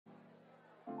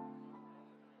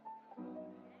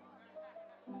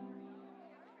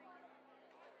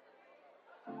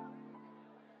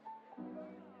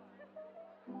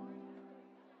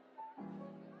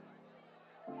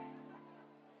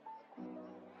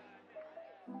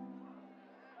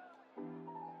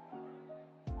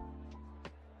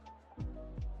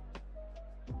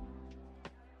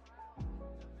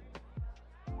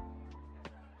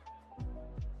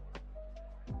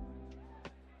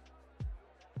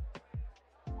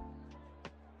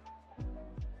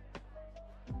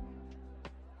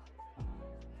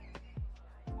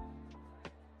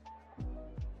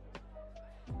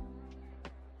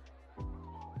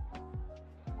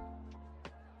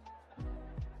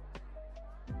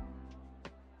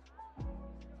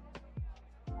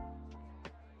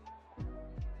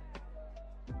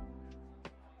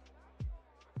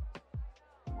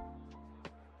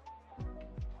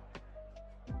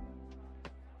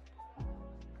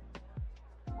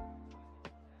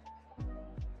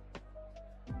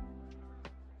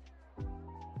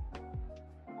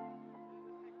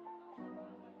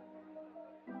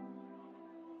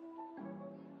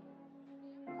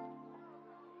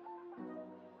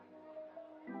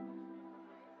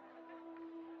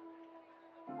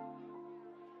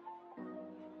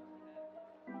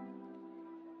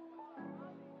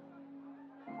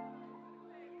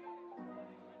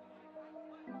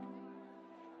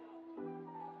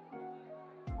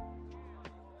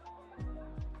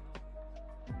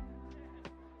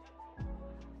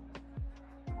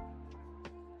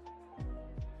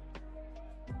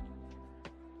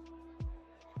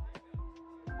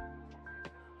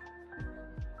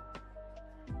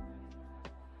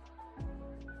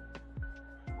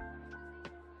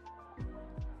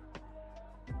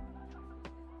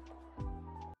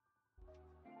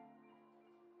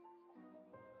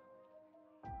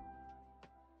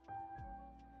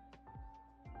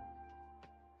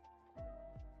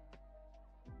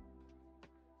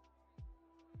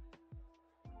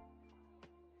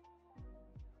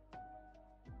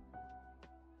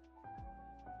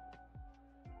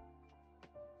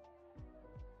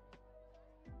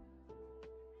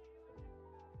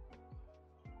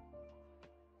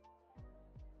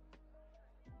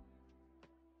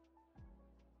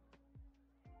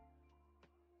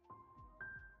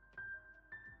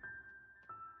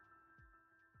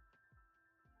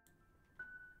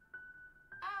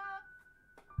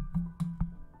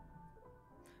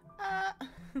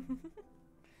There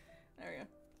we go.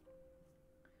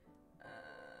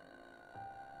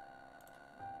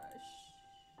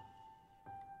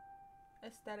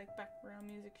 Aesthetic background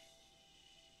music.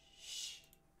 Shh.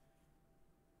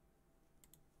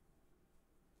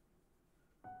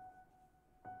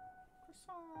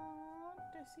 Croissant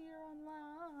is here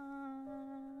online.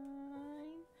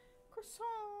 Croissant.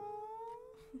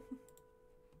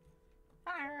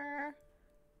 Arr.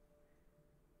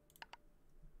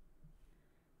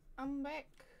 I'm back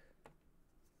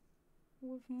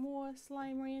with more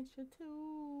Slime Rancher 2.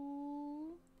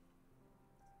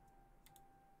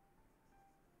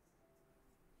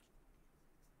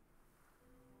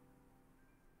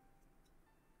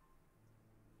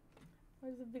 Why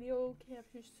does the video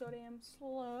capture so damn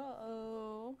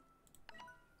slow?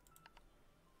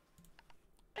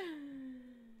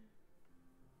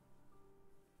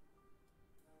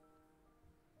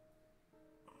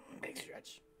 Big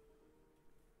stretch.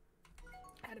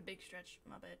 I had a big stretch,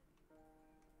 my bad.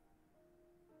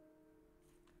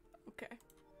 Okay.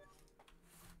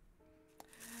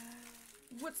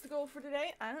 What's the goal for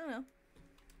today? I don't know.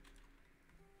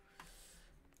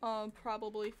 I'll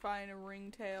probably find a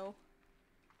ringtail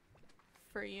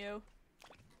for you.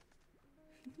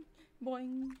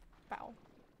 Boing. Bow.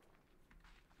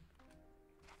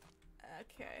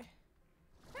 Okay.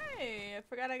 Hey, I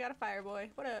forgot I got a fire boy.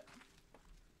 What up?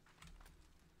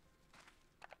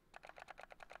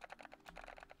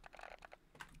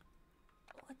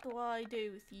 What do I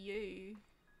do with you?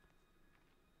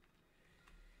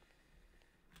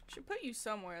 Should put you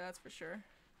somewhere, that's for sure.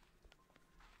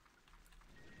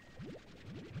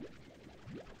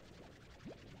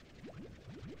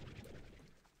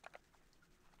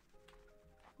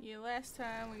 Yeah, last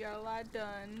time we got a lot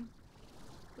done.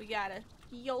 We got a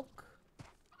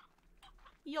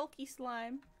yolky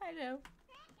slime. I know.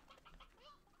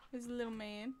 He's a little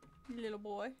man, little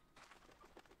boy.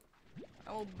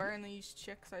 I will burn these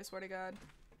chicks, I swear to God.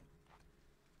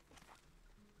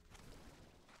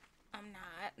 I'm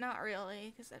not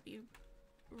really, because that'd be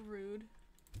rude.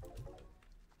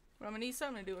 But I'm gonna need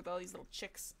something to do with all these little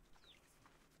chicks.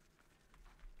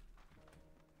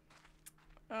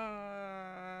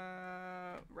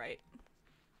 Right.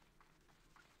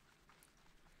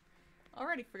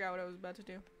 Already forgot what I was about to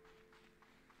do.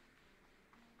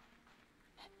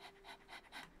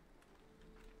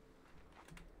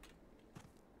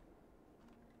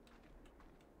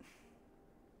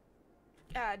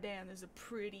 God damn, this is a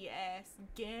pretty ass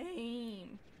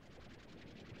game.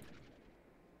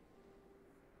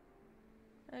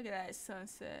 Look at that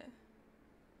sunset.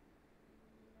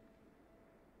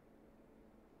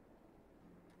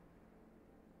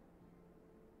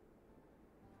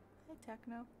 Hey,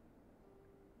 Techno.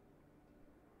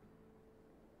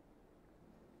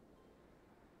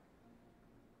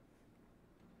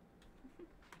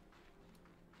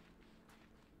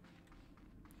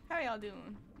 How y'all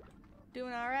doing?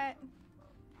 Doing alright?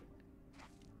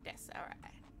 That's alright.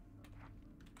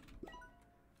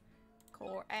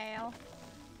 Core Al.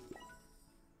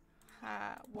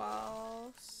 Hot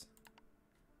walls.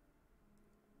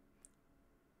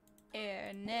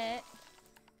 Air net.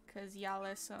 Cause y'all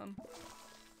are some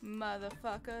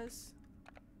motherfuckers.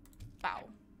 Bow.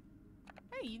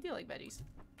 Hey, you do like veggies.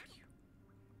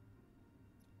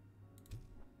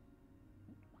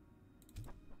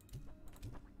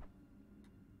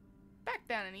 Back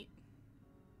down and eat.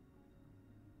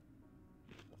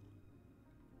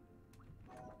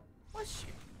 What's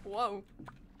your... Whoa.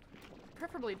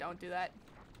 Preferably don't do that.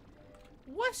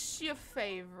 What's your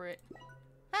favorite?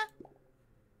 Huh?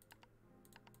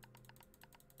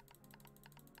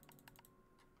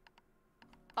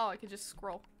 Oh, I could just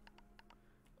scroll.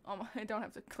 Oh, I don't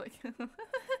have to click.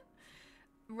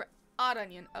 Odd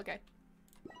onion. Okay.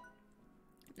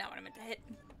 Not what I meant to hit.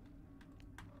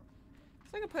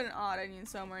 So I could put an odd onion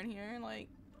somewhere in here, like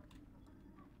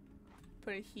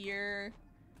put it here.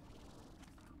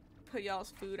 Put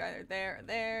y'all's food either there or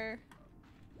there.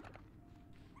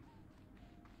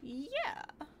 Yeah.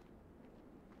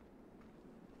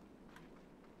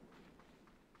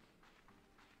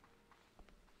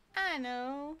 I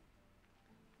know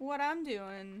what I'm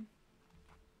doing.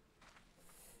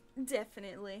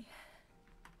 Definitely.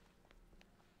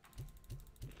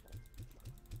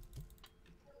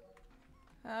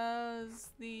 How's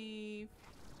the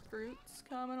fruits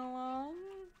coming along?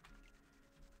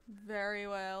 Very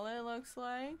well, it looks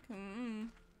like.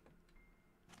 I'm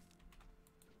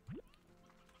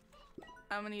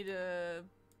gonna need to...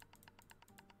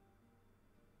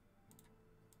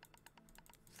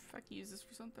 If I could use this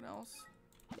for something else.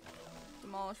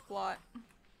 Demolish plot.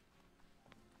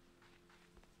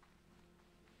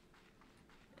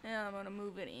 And I'm gonna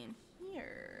move it in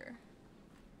here.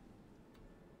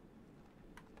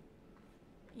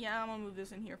 Yeah, I'm gonna move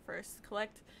this in here first.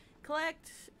 Collect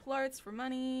plorts for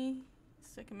money,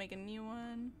 so I can make a new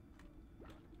one.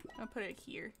 I'll put it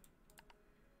here.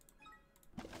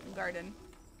 Garden.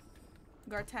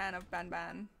 Gartan of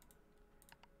Banban.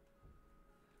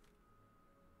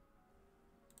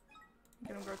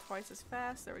 Get them grow twice as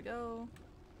fast. There we go.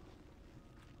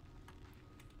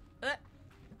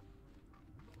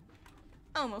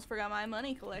 Almost forgot my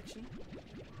money collection.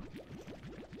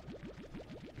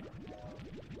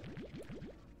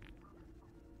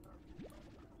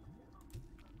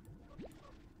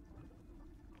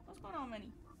 What's going on,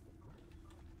 money?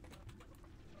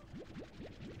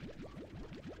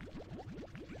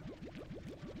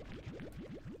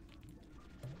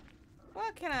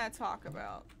 What can I talk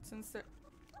about since they're...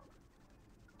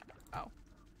 Oh.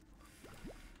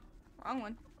 Wrong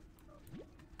one.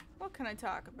 What can I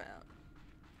talk about?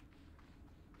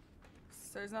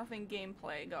 So there's nothing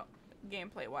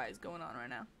gameplay wise going on right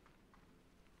now.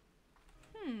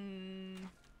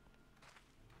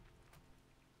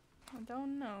 I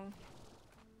don't know.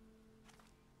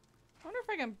 I wonder if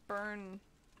I can burn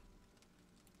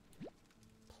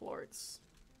plorts.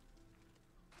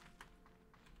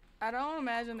 I don't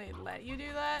imagine they'd let you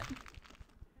do that,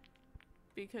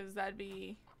 because that'd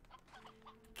be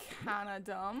kinda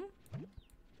dumb.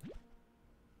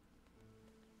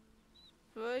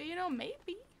 But, you know,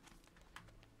 maybe.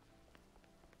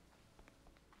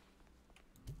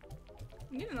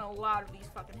 I'm getting a lot of these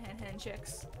fucking hen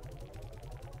chicks.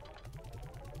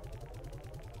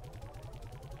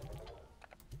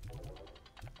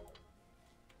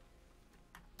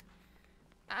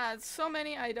 So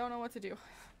many, I don't know what to do.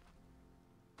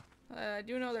 I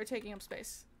do know they're taking up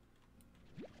space.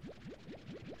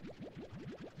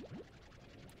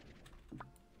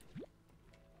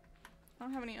 I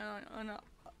don't have any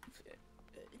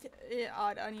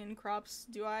odd onion crops,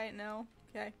 do I? No?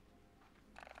 Okay.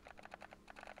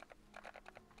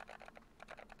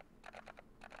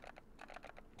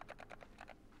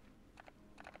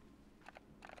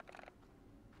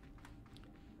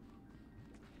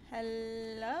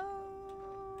 Hello?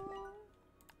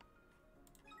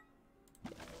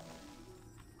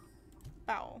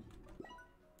 Bow.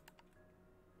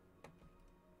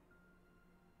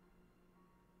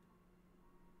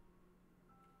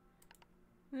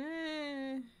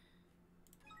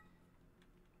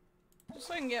 Just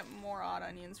so I can get more odd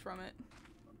onions from it.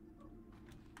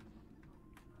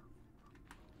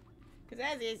 Because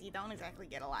as is, you don't exactly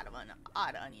get a lot of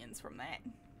odd onions from that.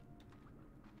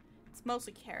 It's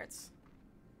mostly carrots.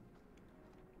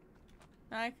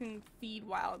 And I can feed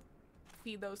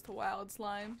those to wild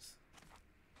slimes.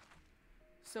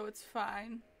 So it's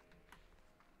fine.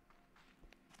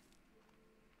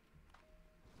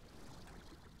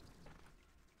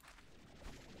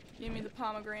 Give me the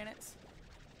pomegranates.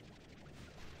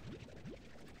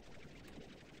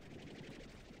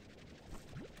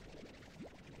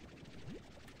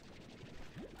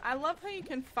 I love how you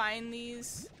can find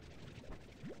these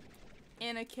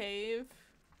in a cave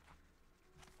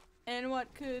in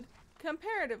what could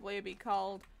comparatively be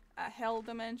called a hell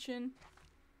dimension.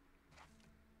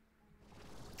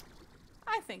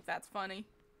 I think that's funny.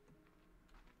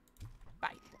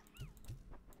 Bye.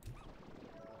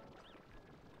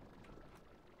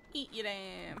 Eat your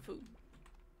damn food.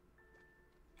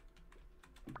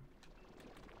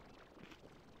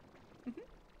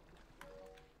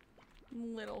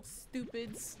 Little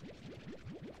stupids.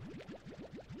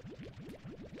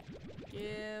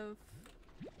 Give.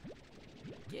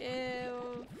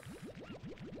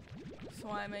 So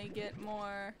I may get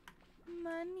more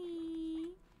money.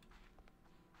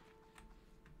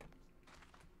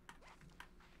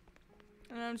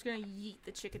 And I'm just gonna yeet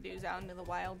the chickadoos out into the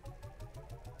wild.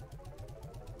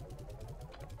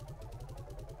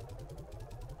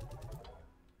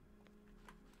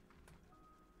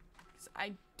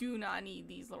 I do not need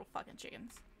these little fucking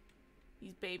chickens.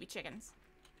 These baby chickens.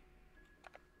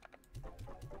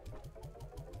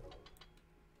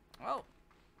 Oh.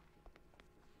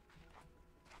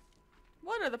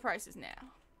 What are the prices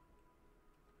now?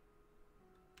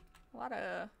 A lot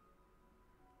of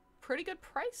pretty good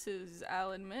prices,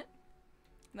 I'll admit.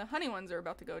 The honey ones are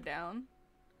about to go down.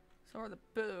 So are the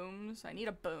booms. I need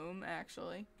a boom,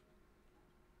 actually.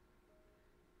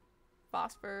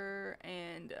 Phosphor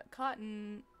and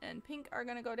cotton and pink are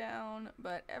gonna go down,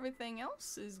 but everything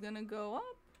else is gonna go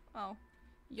up. Oh,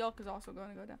 yolk is also going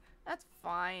to go down. That's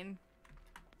fine.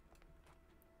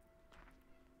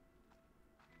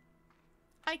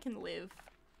 I can live.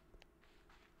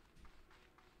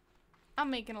 I'm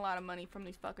making a lot of money from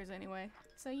these fuckers anyway.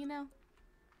 So, you know.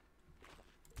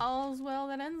 All's well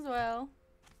that ends well.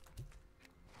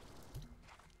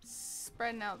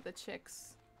 Spreading out the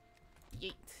chicks.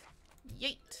 Yeet.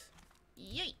 Yeet.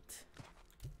 Yeet.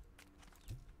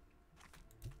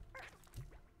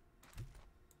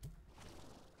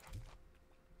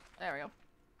 There we go.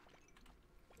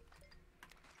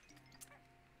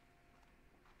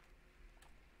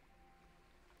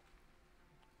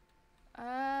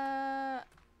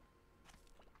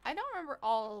 I don't remember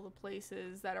all the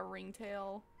places that a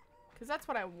ringtail, because that's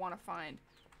what I want to find.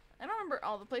 I don't remember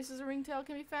all the places a ringtail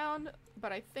can be found,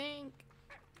 but I think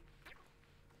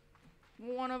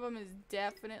one of them is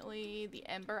definitely the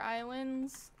Ember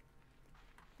Islands,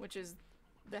 which is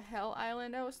the Hell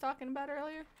Island I was talking about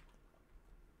earlier.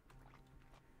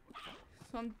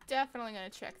 So I'm definitely gonna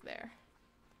check there.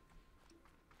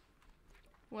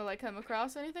 Will I come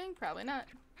across anything? Probably not.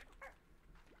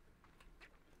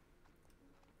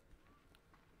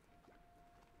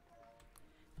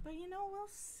 But you know, we'll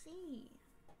see.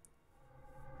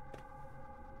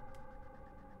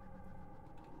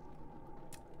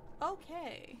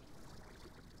 Okay.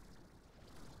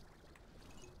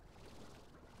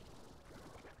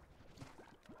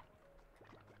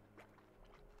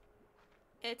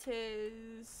 It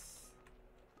is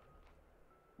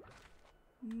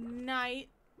night,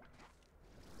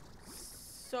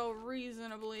 so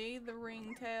reasonably the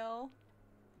ringtail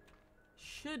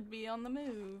should be on the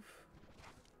move.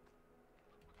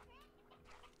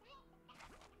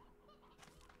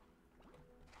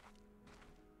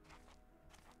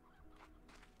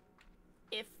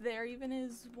 If there even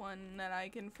is one that I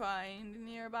can find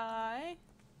nearby.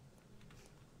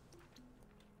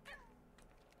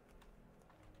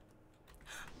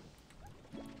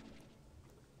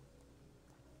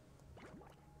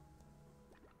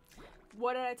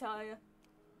 What did I tell you?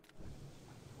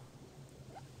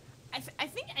 I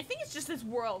think it's just this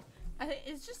world.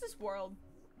 It's just this world.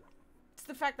 It's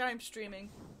the fact that I'm streaming.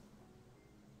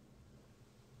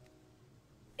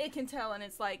 It can tell, and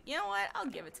it's like, you know what? I'll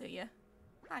give it to you.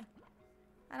 Hi.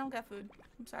 I don't got food.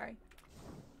 I'm sorry.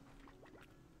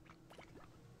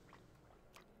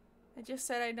 I just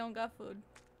said I don't got food.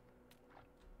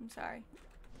 I'm sorry.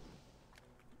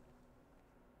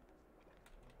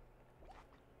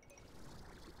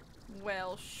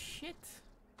 Well, shit.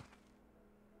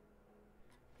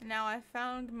 Now I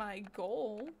found my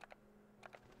goal.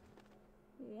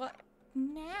 What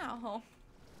now?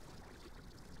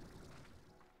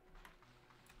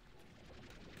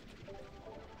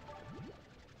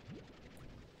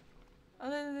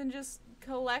 Other than just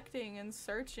collecting and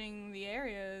searching the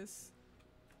areas.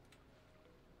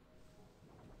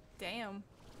 Damn.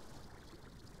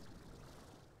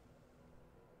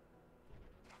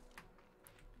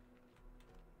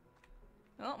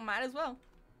 Well, might as well.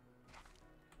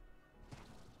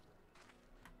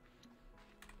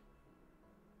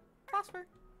 Phosphor.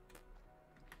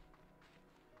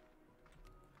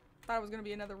 Thought it was gonna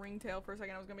be another ringtail for a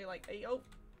second. I was gonna be like, hey, yo.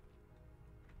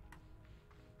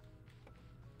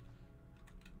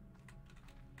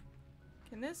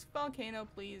 Can this volcano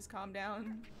please calm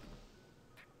down?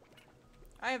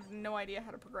 I have no idea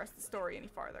how to progress the story any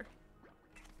farther.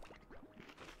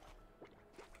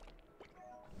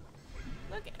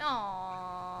 Look at—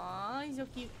 aww, he's so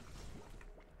cute.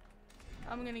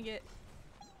 I'm gonna get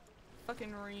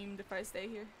fucking reamed if I stay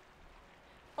here.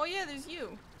 Oh yeah, there's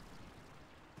you.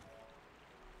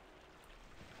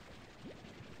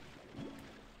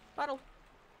 Bottle.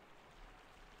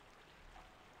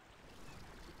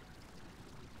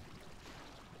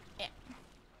 Yeah.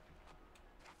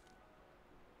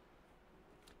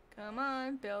 Come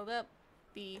on, build up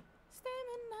the stamina.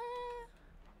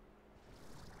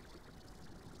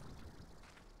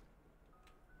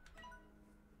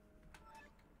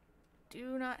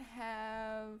 Do not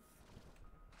have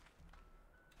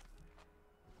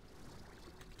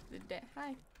the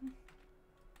hi.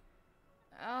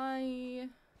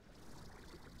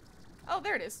 Oh,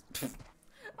 there it is. I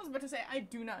was about to say I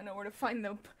do not know where to find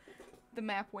the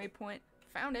map waypoint.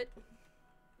 Found it.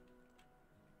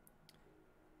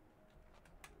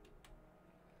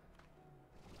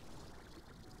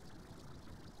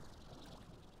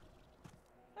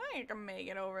 I can make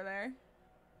it over there.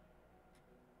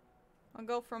 I'll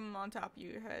go from on top of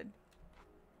your head.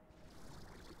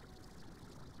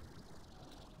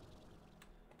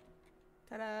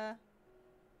 Ta-da!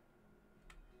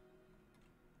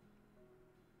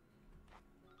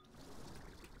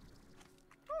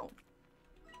 Oh!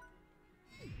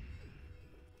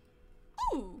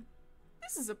 Ooh!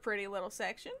 This is a pretty little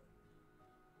section.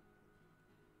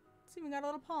 It's even got a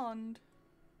little pond.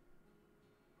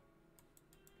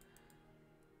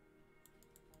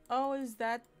 Oh, is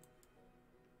that...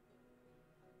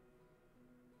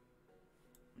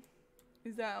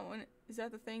 Is that one? Is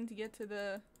that the thing to get to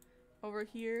the... Over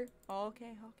here? Oh,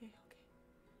 okay, okay,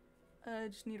 okay. I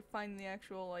just need to find the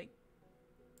actual, like...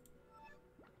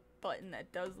 button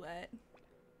that does that.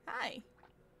 Hi!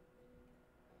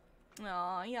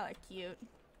 Aw, y'all are cute.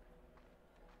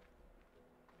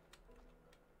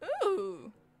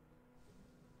 Ooh!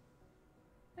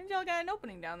 And y'all got an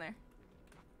opening down there.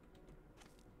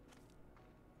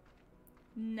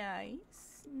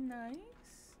 Nice, nice.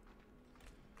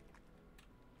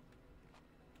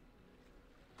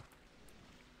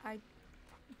 I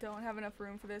don't have enough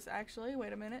room for this, actually.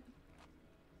 Wait a minute.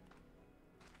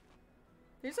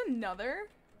 There's another?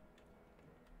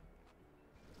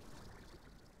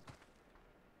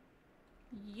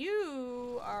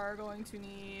 You are going to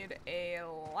need a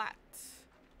lot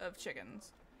of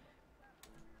chickens.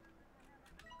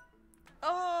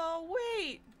 Oh,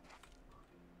 wait!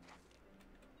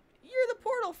 You're the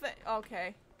portal thing.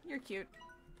 Okay, you're cute.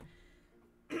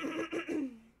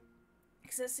 Accessing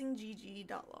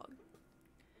gg.log.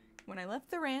 When I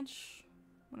left the ranch,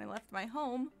 when I left my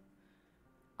home,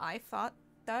 I thought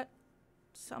that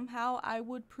somehow I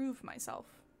would prove myself.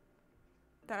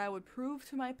 That I would prove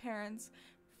to my parents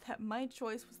that my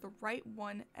choice was the right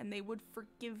one and they would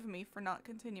forgive me for not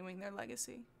continuing their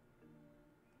legacy.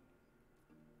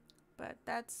 But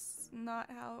that's not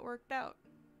how it worked out.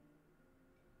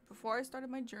 Before I started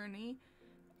my journey,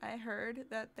 I heard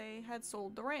that they had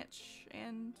sold the ranch,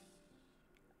 and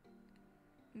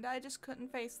I just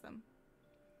couldn't face them.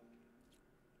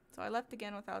 So I left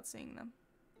again without seeing them.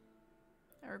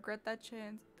 I regret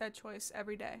that choice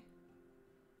every day.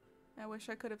 I wish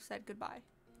I could have said goodbye.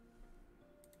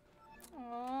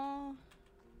 Aww.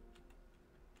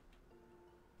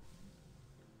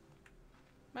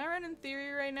 Am I running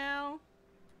theory right now?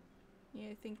 Yeah,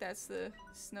 I think that's the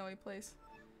snowy place.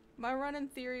 My running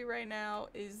theory right now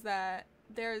is that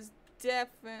there's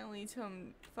definitely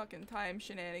some fucking time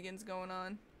shenanigans going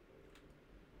on.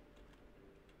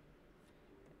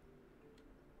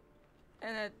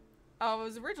 And that I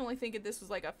was originally thinking this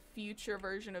was like a future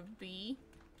version of B.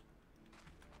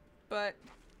 But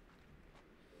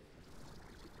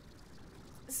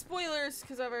spoilers,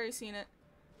 because I've already seen it.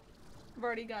 I've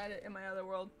already got it in my other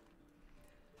world.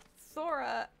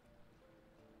 Thora,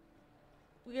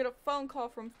 we get a phone call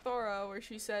from Thora where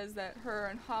she says that her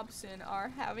and Hobson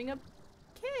are having a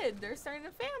kid. They're starting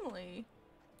a family.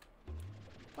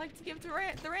 Like to give the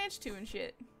ranch to and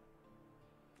shit.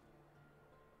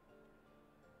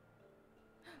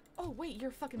 Oh wait, you're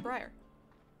a fucking Briar.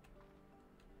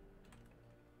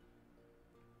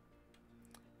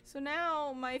 So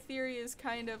now my theory is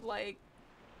kind of like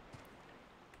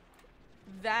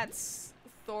that's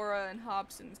Thora and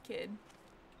Hobson's kid.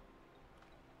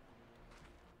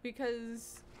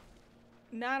 Because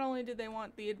not only did they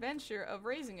want the adventure of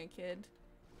raising a kid,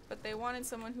 but they wanted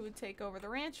someone who would take over the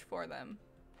ranch for them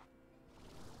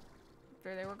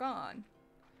after they were gone.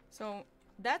 So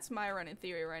that's my running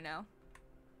theory right now.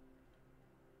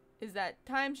 Is that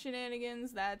time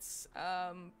shenanigans, that's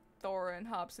Thora and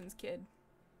Hobson's kid.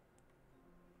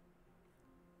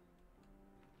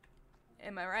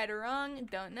 Am I right or wrong?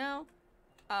 Don't know.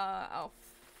 I'll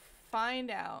find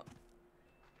out.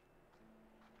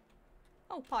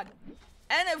 Oh, pod.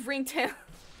 And a ringtail.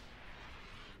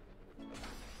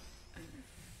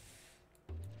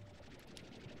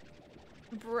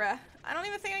 Bruh. I don't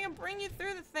even think I can bring you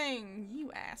through the thing.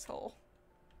 You asshole.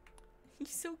 You're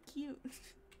so cute.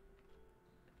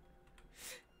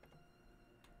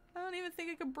 I don't even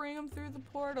think I could bring him through the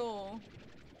portal.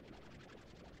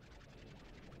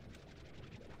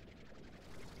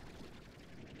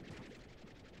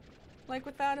 Like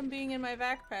without him being in my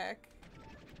backpack.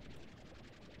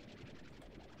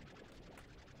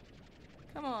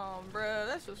 Come on, bro.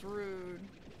 That's just rude.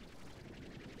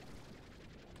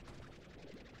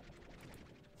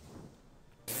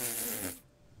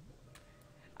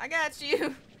 I got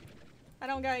you. I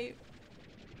don't got you.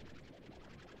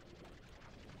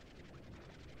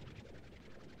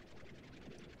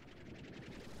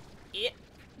 Yeah.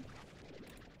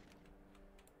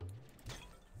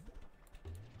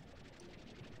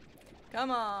 Come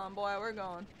on, boy. We're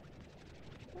going.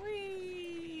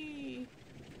 Whee!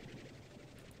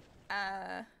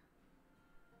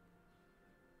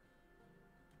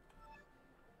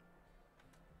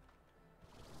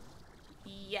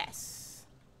 Yes.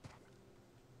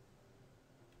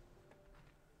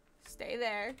 Stay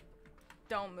there.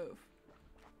 Don't move.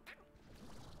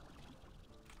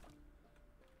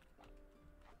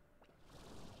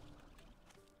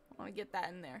 I want to get that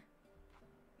in there.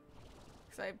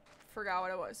 Because I Forgot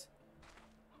what it was.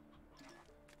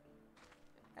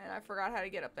 And I forgot how to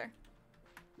get up there.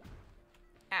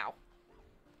 Ow.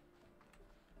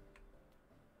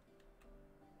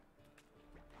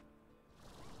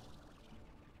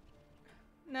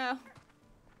 No.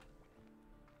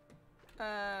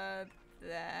 That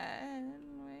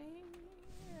way.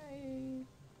 I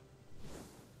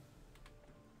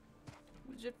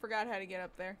legit forgot how to get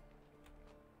up there.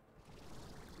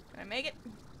 Can I make it?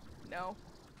 No.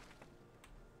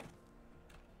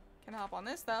 Can hop on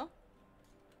this though.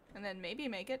 And then maybe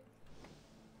make it.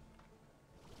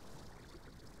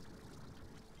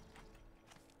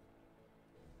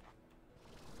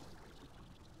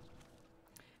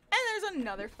 And there's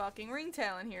another fucking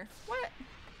ringtail in here. What?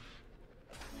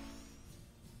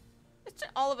 It's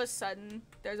just all of a sudden,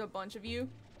 there's a bunch of you.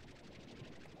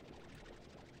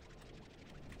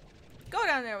 Go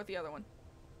down there with the other one.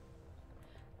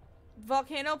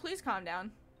 Volcano, please calm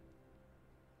down.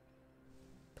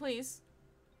 Please.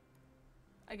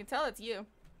 I can tell it's you.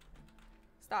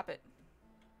 Stop it.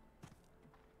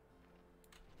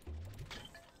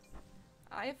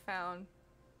 I have found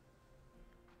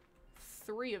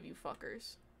 3 of you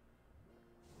fuckers.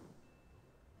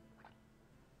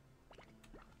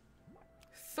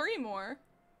 3 more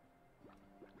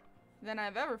than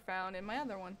I've ever found in my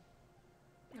other one.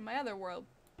 In my other world.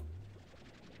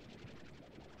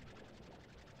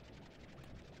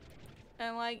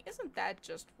 And like, isn't that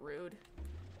just rude?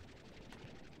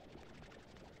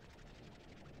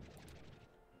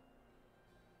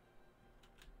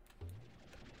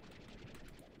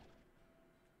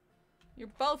 You're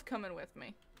both coming with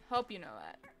me. Hope you know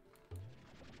that.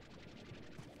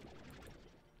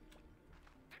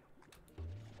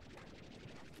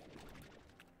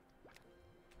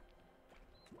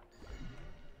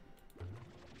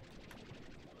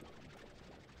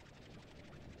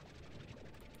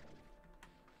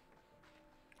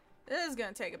 This is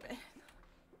gonna take a bit.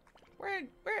 Where'd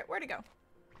it go?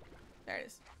 There it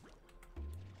is.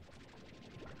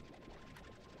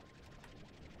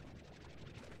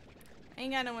 I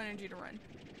ain't got no energy to run.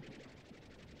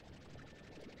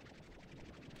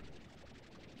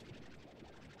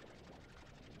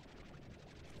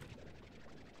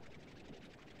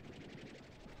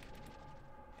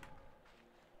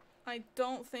 I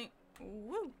don't think...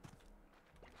 Woo!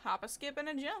 Hop, a skip, and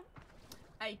a jump.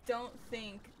 I don't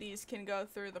think these can go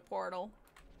through the portal.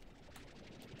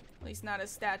 At least not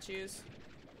as statues.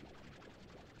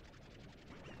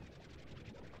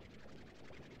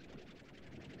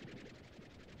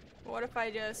 What if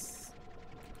I just...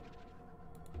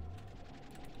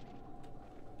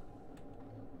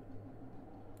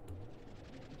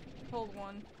 hold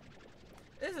one?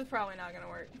 This is probably not gonna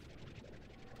work.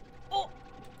 Oh!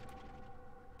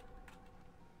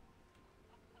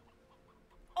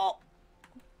 Oh!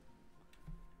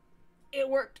 It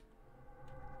worked.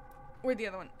 Where'd the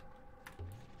other one?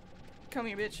 Come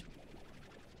here, bitch.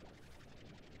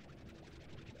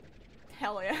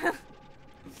 Hell yeah.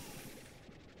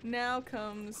 Now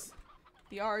comes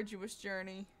the arduous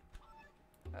journey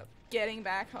of getting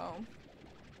back home.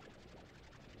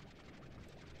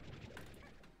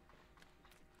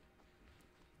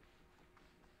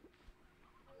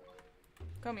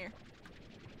 Come here.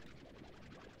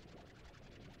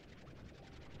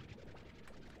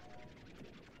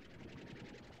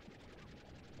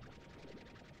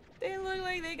 They look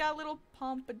like they got little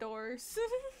pompadours.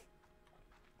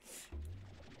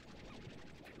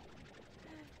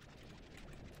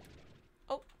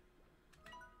 Oh.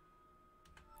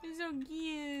 They're so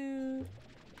cute.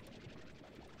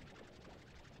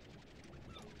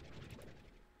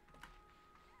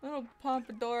 Little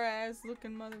pompadour ass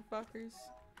looking motherfuckers.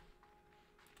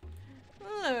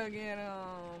 Look at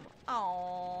them.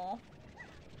 Aww.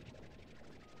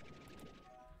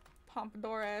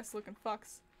 Pompadour ass looking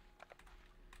fucks.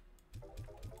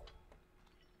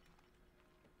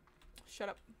 Shut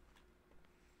up.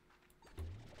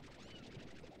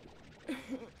 Oh,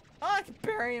 I can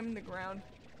bury him in the ground.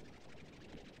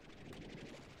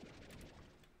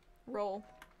 Roll.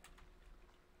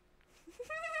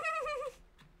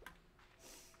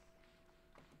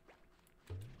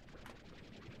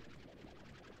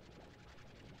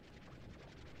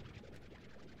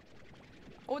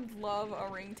 I would love a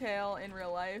ringtail in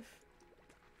real life,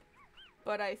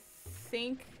 but I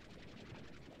think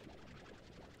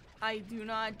I do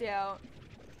not doubt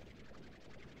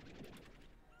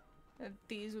that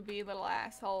these would be little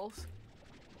assholes.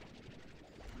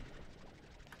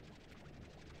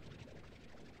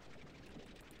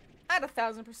 I'd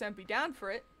 1000% be down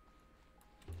for it,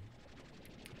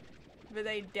 but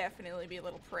they'd definitely be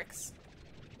little pricks.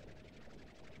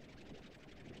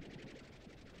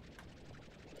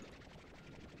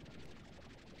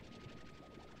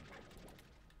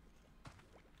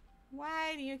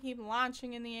 Why do you keep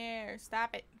launching in the air?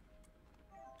 Stop it.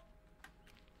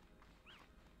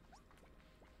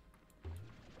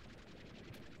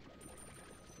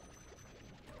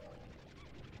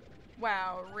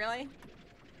 Wow, really?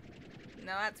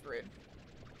 No, that's rude.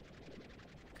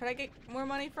 Could I get more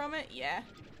money from it? Yeah.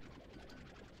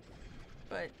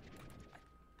 But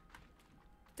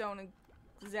don't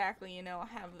exactly, you know,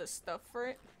 have the stuff for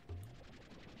it.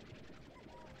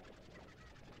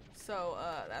 So,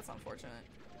 that's unfortunate.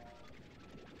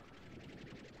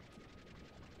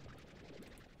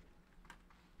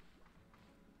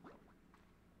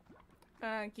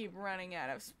 I keep running out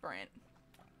of sprint.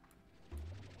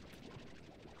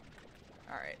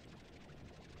 Alright.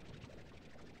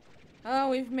 Oh,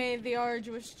 we've made the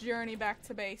arduous journey back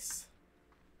to base.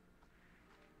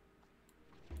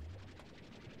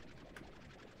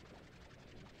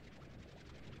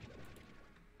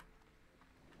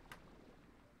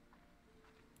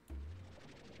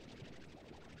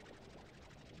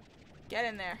 Get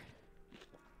in there.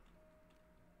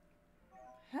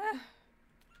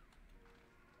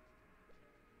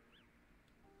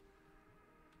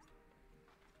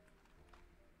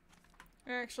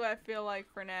 Actually, I feel like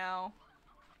for now...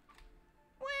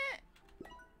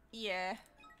 Yeah.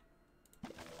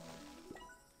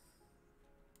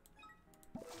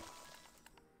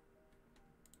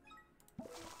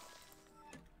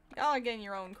 Y'all are getting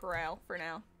your own corral for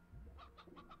now.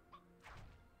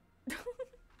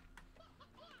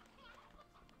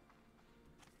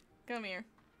 Come here.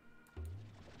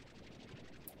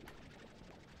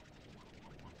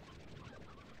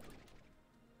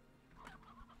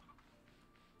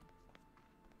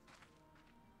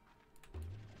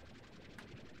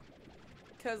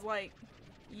 Because, like,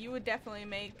 you would definitely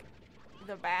make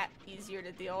the bat easier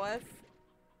to deal with.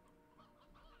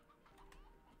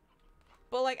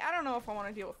 But, like, I don't know if I want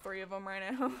to deal with 3 of them right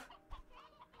now.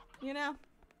 You know?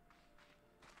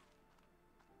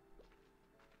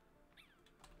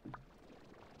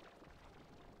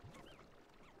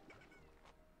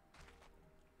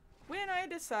 When I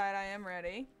decide I am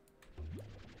ready,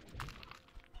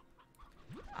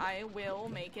 I will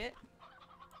make it.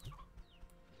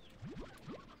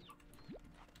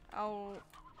 I'll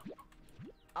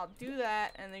do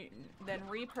that and then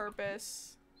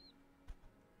repurpose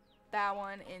that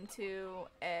one into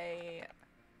a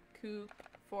coop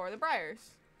for the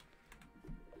Briars.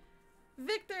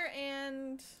 Victor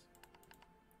and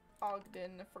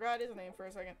Ogden. I forgot his name for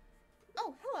a second.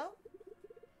 Oh, hello.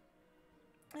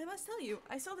 I must tell you,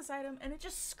 I saw this item and it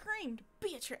just screamed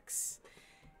Beatrix.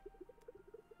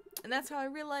 And that's how I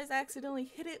realized I accidentally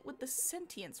hit it with the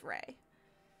sentience ray.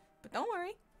 But don't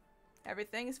worry.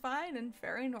 Everything is fine and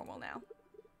very normal now.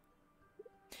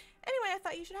 Anyway, I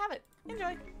thought you should have it.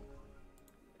 Enjoy.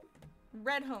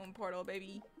 Red home portal,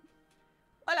 baby.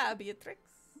 Hola, Beatrix.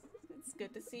 It's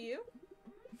good to see you.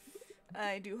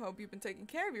 I do hope you've been taking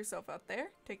care of yourself out there,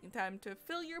 taking time to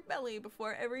fill your belly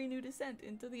before every new descent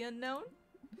into the unknown.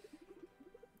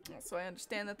 Also, I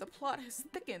understand that the plot has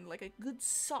thickened like a good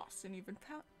sauce and you've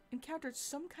encountered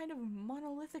some kind of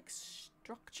monolithic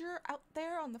structure out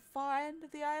there on the far end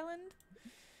of the island.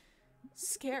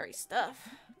 Scary stuff.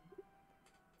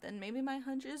 Then maybe my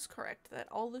hunch is correct that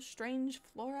all the strange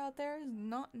flora out there is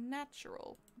not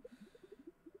natural.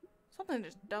 Something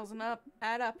just doesn't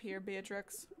add up here,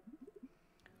 Beatrix.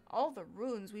 All the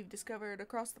ruins we've discovered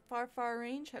across the far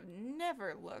range have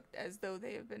never looked as though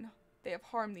they have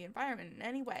harmed the environment in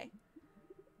any way.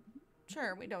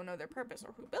 Sure, we don't know their purpose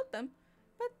or who built them,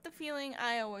 but the feeling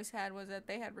I always had was that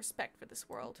they had respect for this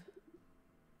world.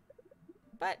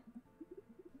 But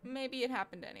maybe it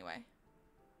happened anyway.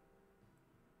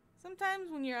 Sometimes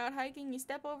when you're out hiking, you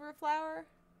step over a flower.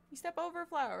 You step over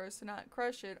flowers to not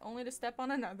crush it, only to step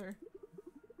on another.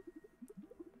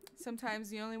 Sometimes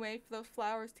the only way for those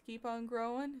flowers to keep on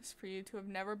growing is for you to have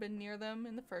never been near them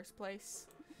in the first place.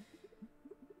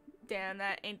 Damn,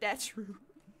 ain't that true.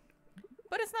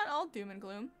 But it's not all doom and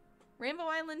gloom. Rainbow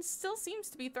Island still seems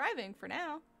to be thriving for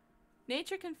now.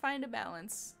 Nature can find a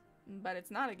balance, but it's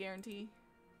not a guarantee.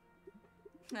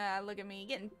 Ah, look at me,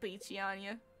 getting peachy on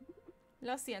you.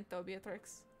 Lo siento,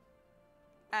 Beatrix.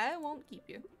 I won't keep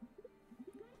you.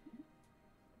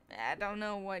 I don't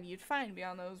know what you'd find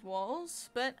beyond those walls,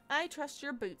 but I trust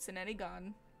your boots in any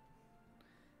garden.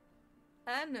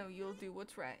 I know you'll do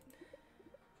what's right.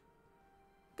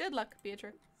 Good luck,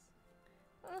 Beatrix.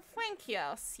 Well, thank you,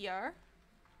 sir.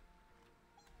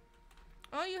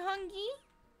 Are you hungry?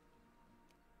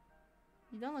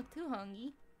 You don't look too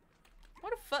hungry.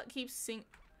 What the fuck keeps singing?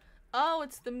 Oh,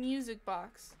 it's the music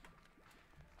box.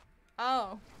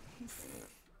 Oh.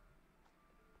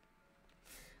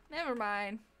 Never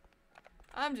mind.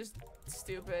 I'm just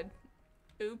stupid.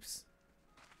 Oops.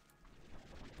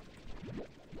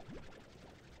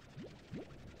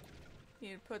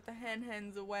 Need to put the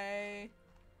hens away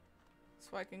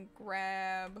so I can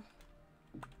grab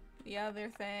the other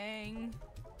thing.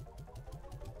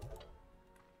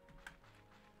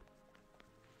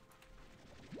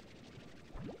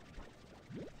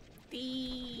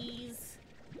 These.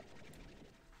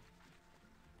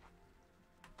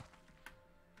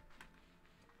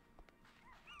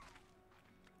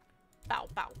 Bow,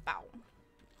 bow, bow.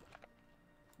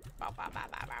 Bow, bow, bow,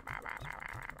 bow, bow, bow, bow, bow, bow.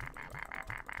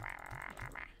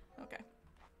 Okay.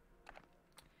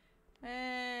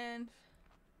 And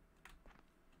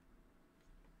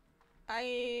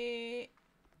I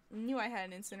knew I had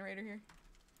an incinerator here.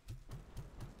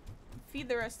 Feed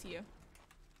the rest to you.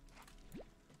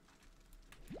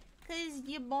 Cause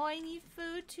your boy needs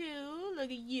food too.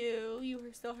 Look at you. You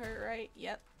were still hurt, right?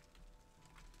 Yep.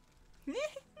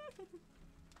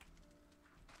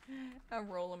 I'll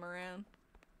roll him around.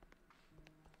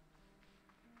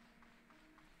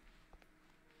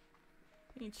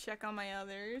 Let me check on my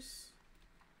others.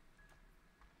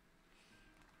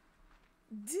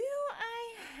 Do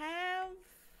I have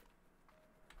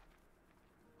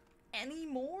any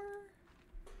more?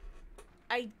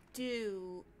 I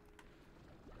do.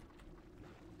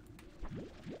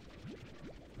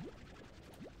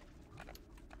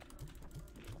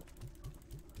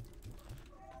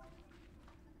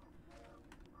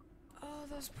 Oh,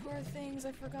 those poor things.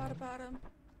 I forgot about them.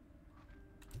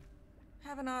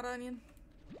 Have an odd onion.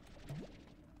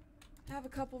 Have a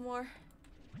couple more.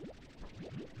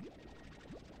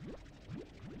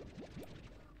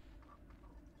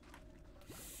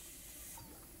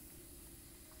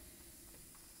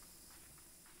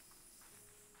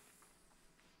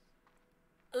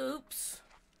 Oops.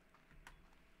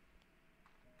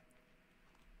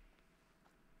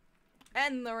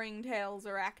 And the ringtails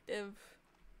are active.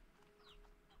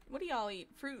 What do y'all eat?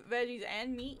 Fruit, veggies,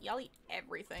 and meat? Y'all eat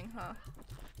everything, huh?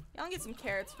 Y'all get some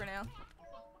carrots for now.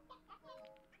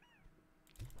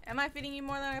 Am I feeding you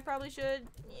more than I probably should?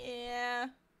 Yeah.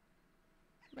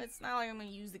 But it's not like I'm gonna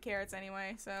use the carrots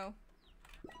anyway, so.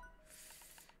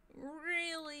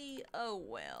 Really? Oh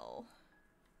well.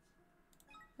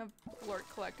 Have Lord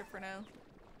Collector for now.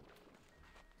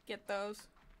 Get those.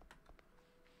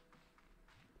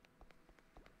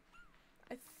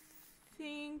 I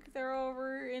think they're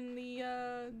over in the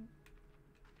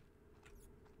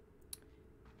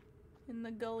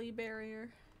gully barrier.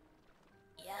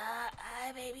 Yeah,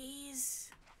 hi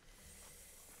babies.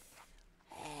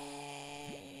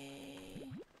 Hey.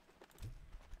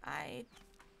 I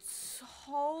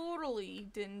totally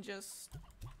didn't just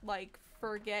like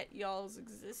forget y'all's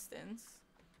existence.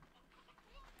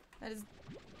 That is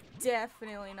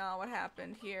definitely not what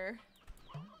happened here.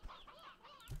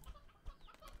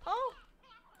 Oh!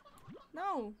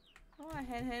 No! I don't want a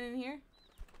hen in here.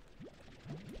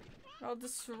 I'll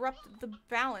disrupt the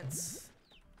balance.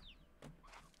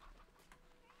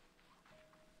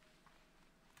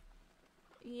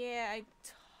 Yeah, I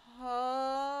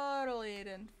totally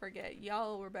didn't forget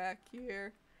y'all were back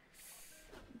here.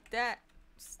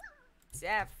 That's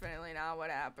definitely not what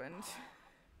happened.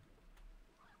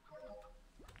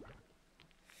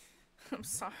 I'm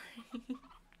sorry.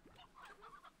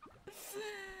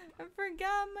 I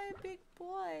forgot my big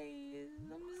boys.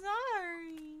 I'm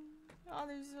sorry. Oh,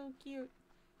 they're so cute.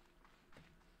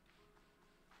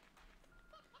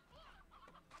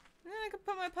 And then I could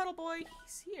put my puddle boy.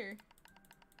 He's here.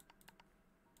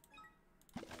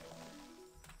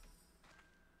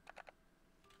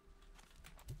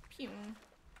 Pew.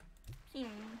 Pew.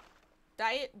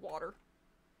 Diet water.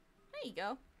 There you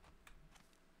go.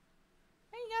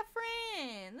 Hey, you got a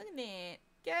friend. Look at that.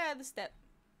 Get out of the step.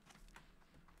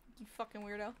 You fucking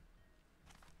weirdo.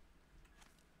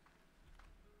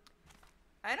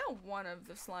 I know one of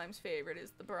the slime's favorite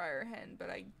is the briar hen, but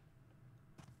I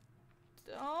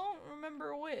don't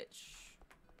remember which.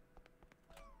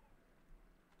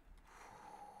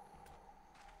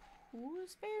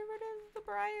 Whose favorite is the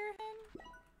briar hen?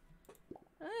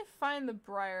 Let me find the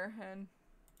briar hen.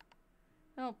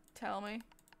 Don't tell me.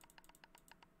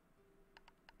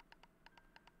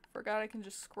 Forgot I can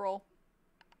just scroll.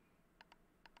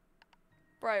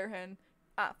 Briar hen.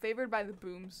 Ah, favored by the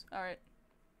booms. Alright.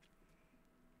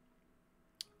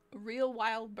 A real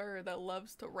wild bird that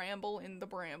loves to ramble in the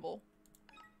bramble.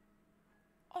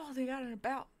 Oh, they got it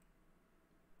about.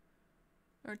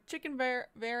 Or chicken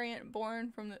variant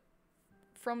born from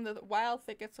the wild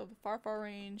thickets of the far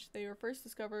range. They were first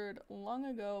discovered long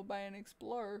ago by an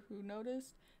explorer who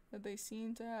noticed that they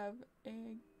seem to have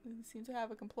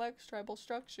a complex tribal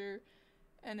structure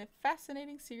and a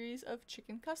fascinating series of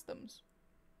chicken customs.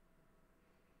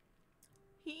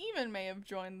 He even may have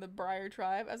joined the Briar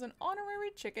tribe as an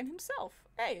honorary chicken himself.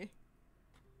 Hey!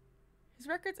 His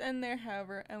records end there,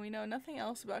 however, and we know nothing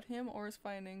else about him or his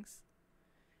findings.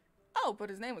 Oh, but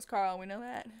his name was Carl, we know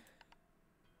that.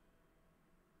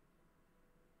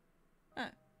 Huh.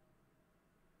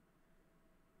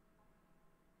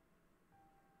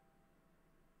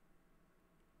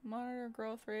 Monitor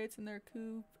growth rates in their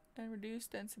coop and reduce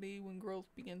density when growth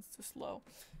begins to slow.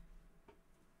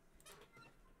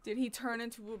 Did he turn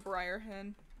into a briar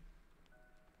hen?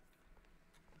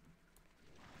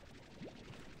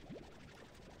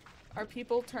 Are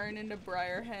people turned into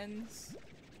briar hens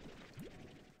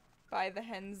by the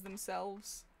hens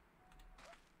themselves?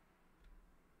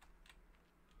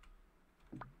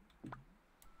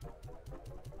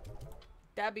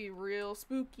 That'd be real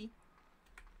spooky.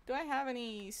 Do I have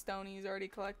any stonies already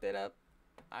collected up?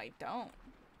 I don't.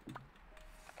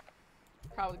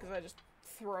 Probably because I just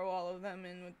throw all of them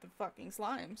in with the fucking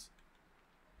slimes.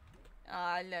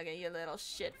 Ah, look at you little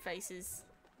shit faces.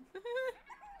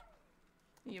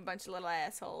 You a bunch of little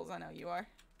assholes, I know you are.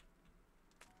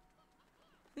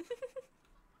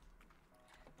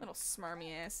 Little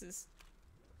smarmy asses.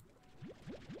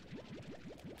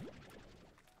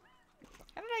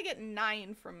 How did I get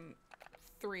 9 from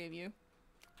 3 of you?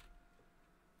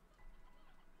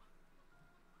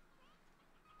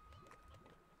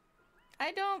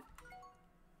 I don't...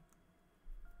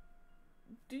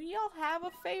 Do y'all have a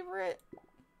favorite?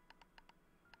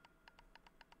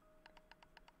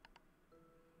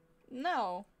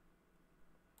 No.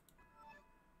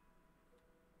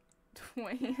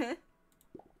 Wait.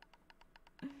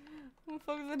 What the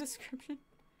fuck is the description?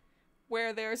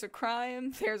 Where there's a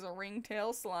crime, there's a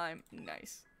ringtail slime.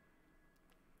 Nice.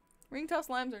 Ringtail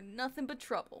slimes are nothing but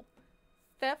trouble.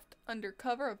 Theft under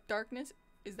cover of darkness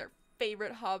is their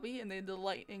favorite hobby, and they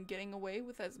delight in getting away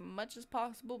with as much as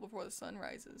possible before the sun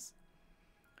rises.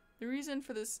 The reason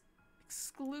for this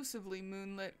exclusively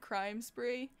moonlit crime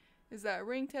spree is that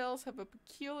ringtails have a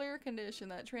peculiar condition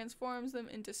that transforms them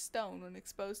into stone when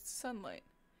exposed to sunlight.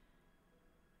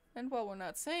 And while we're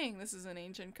not saying this is an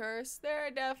ancient curse, they're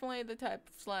definitely the type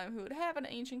of slime who would have an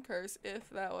ancient curse if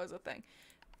that was a thing.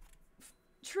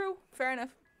 True, fair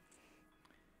enough.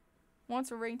 Once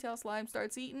a ringtail slime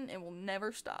starts eating, it will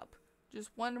never stop. Just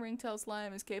one ringtail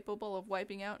slime is capable of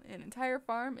wiping out an entire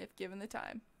farm if given the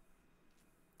time.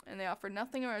 And they offer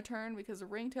nothing in return because a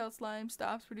ringtail slime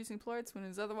stops producing plorts when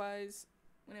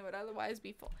it would otherwise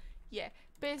be full. Yeah,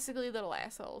 basically little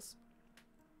assholes.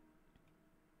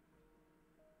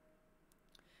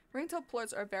 Ringtail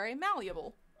plorts are very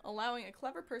malleable, allowing a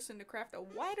clever person to craft a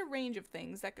wider range of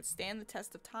things that could stand the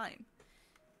test of time.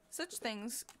 Such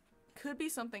things could be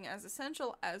something as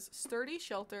essential as sturdy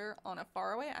shelter on a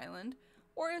faraway island,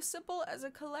 or as simple as a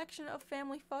collection of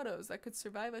family photos that could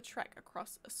survive a trek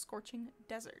across a scorching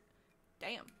desert.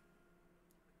 Damn.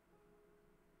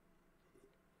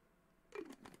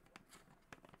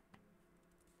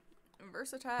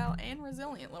 Versatile and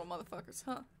resilient little motherfuckers,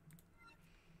 huh?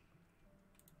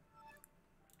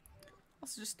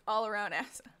 Also just all around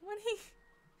ass. What he?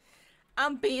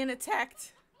 I'm being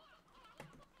attacked.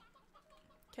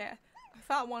 Okay, I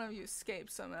thought one of you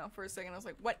escaped somehow for a second. I was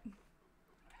like, what?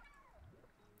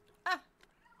 Ah!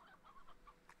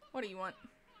 What do you want?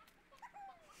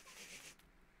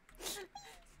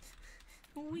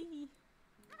 Wee.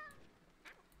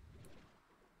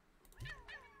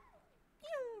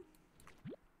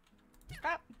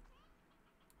 Stop.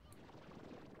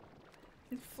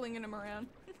 Flinging him around.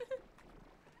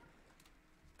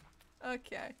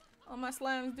 Okay. All my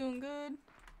slime's doing good.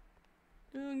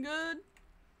 Doing good.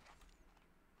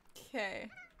 Okay.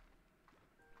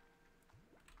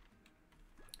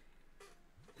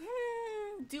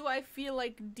 Do I feel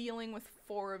like dealing with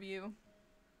 4 of you?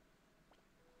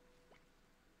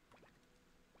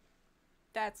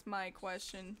 That's my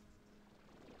question.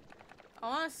 I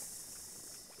want to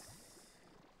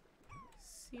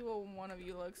see what one of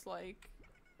you looks like.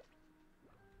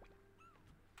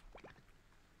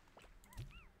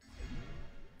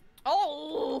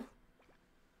 Oh!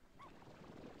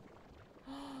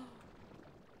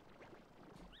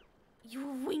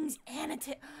 Your wings and a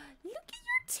tail. Look at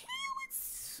your tail,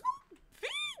 it's so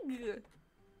big!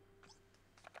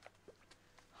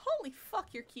 Holy fuck,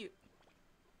 you're cute.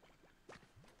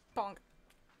 Bonk.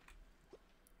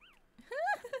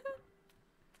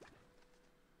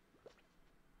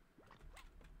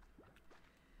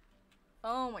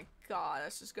 Oh my god,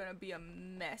 that's just gonna be a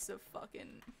mess of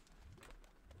fucking...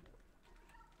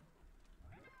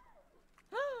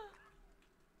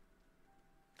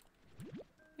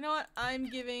 You know what? I'm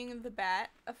giving the bat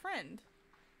a friend.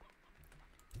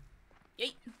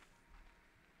 Yeet.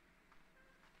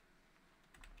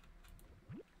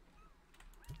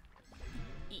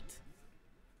 Eat.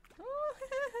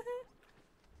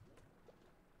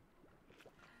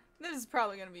 This is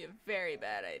probably gonna be a very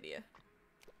bad idea.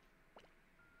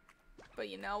 But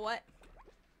you know what?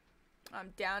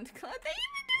 I'm down to collect. They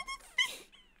even do the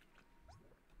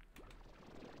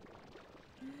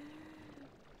thing!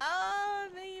 Oh,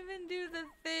 they even do the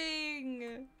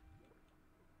thing!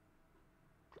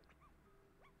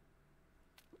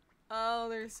 Oh,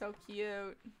 they're so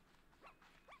cute.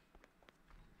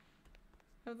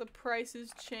 Have the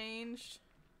prices changed?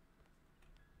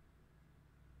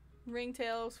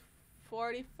 RingTails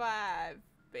 45,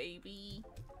 baby.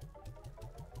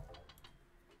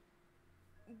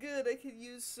 Good, I could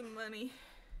use some money.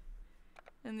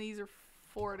 And these are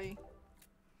 40.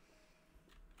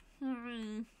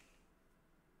 You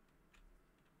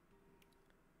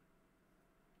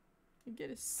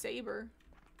get a saber.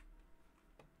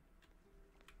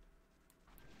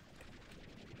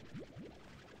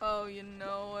 Oh, you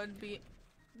know, I'd be...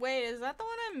 Wait, is that the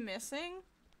one I'm missing?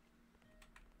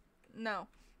 No.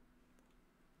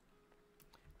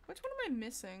 Which one am I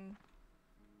missing?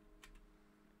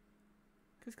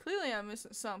 Because clearly I'm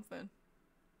missing something.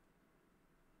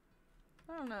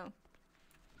 I don't know.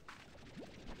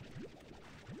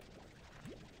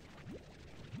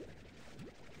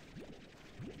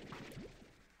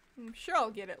 I'm sure I'll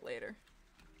get it later.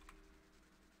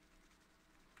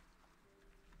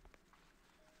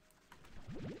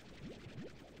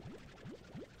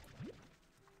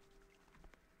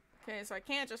 Okay, so I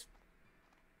can't just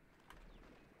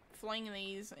fling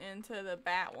these into the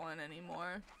bat one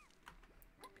anymore.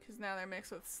 Because now they're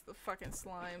mixed with the fucking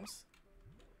slimes.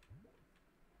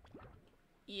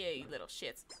 Yeah, you little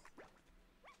shits.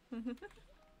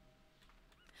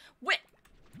 Whip!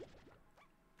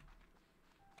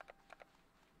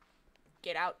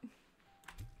 Get out.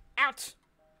 Out!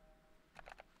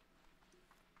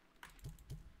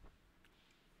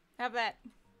 Have that.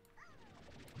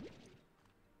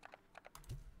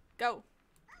 Go.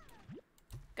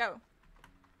 Go.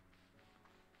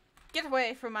 Get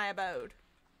away from my abode.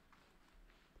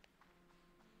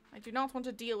 I do not want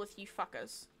to deal with you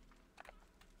fuckers.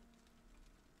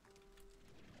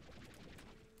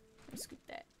 Let me scoop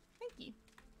that. Thank you.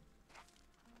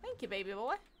 Thank you, baby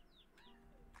boy.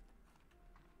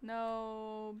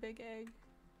 No, big egg.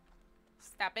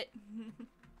 Stop it.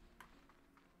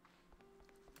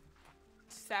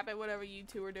 Stop it, whatever you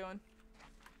two are doing.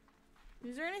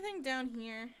 Is there anything down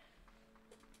here?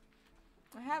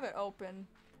 I have it open,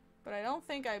 but I don't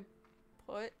think I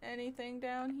put anything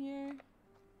down here.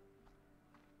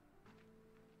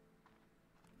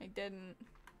 I didn't.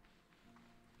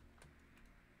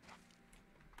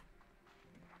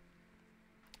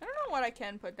 I don't know what I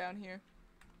can put down here.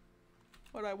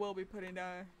 What I will be putting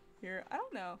down here. I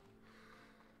don't know.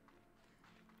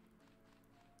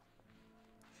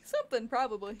 Something,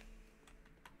 probably.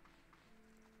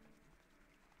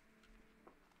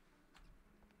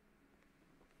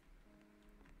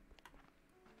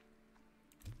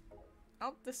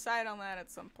 I'll decide on that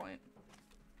at some point.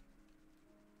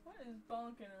 What is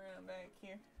bonking around back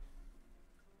here?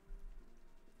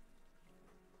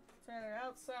 It's either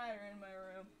outside or in my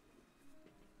room.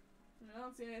 I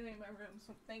don't see anything in my room, so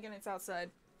I'm thinking it's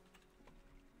outside.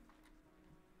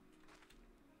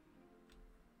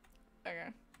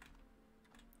 Okay.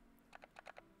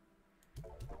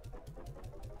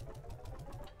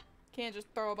 Can't just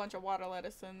throw a bunch of water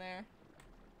lettuce in there.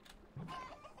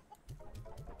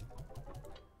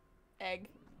 Egg.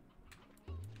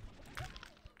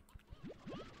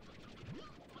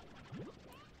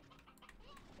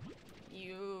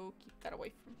 You keep that away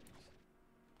from me.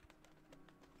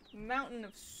 Mountain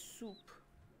of soup.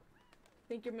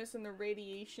 Think you're missing the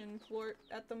radiation plort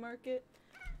at the market?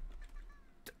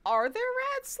 Are there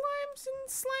rad slimes in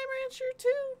Slime Rancher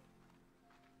too?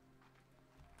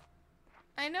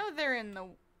 I know they're in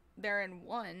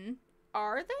one.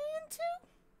 Are they in two?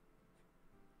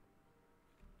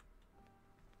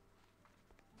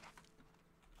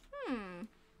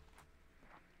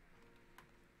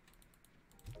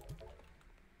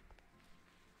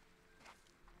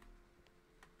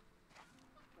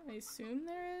 I assume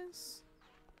there is.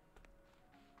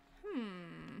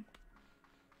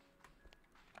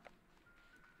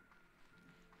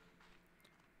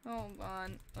 Hold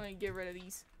on. Let me get rid of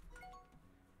these.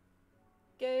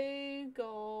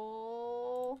 Giggle.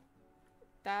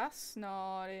 That's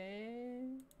not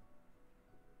it.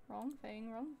 Wrong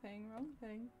thing, wrong thing, wrong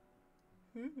thing.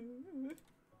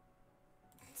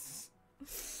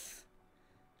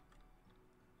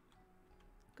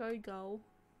 Go.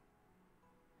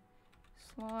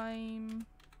 Slime.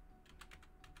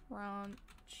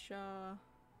 Rancha.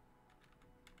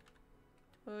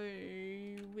 Oh,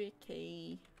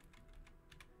 wiki.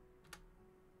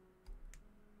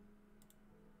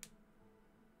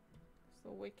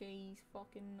 The wiki's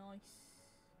fucking nice.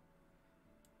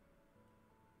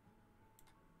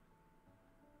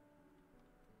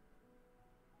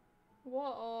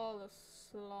 What are the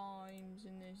slimes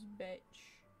in this bitch?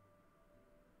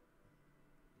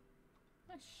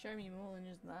 Show me more than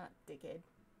just that, dickhead.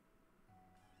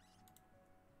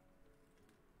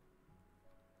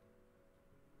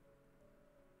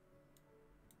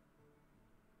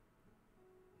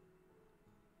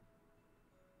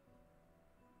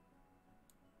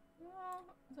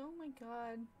 Oh my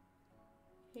god.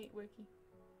 Hate wiki.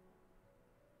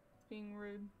 Being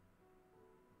rude.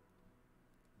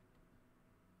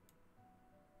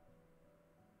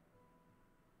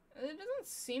 There doesn't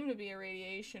seem to be a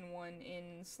radiation one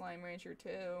in Slime Rancher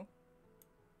 2.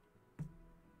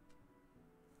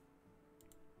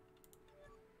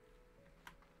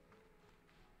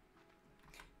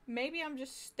 Maybe I'm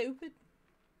just stupid.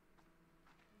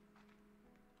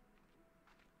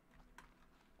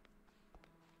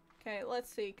 Okay,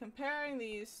 let's see. Comparing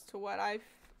these to what I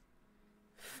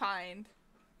find.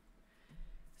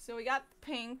 So we got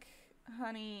pink,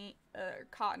 honey,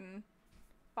 cotton,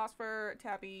 phosphor,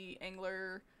 tabby,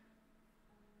 angler,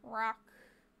 rock,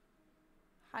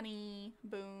 honey,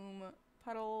 boom,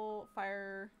 puddle,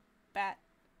 fire, bat,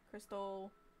 crystal,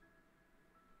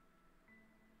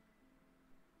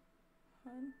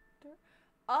 hunter.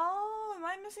 Oh, am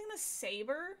I missing the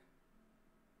saber?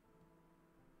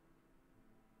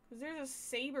 Because there's a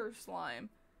saber slime.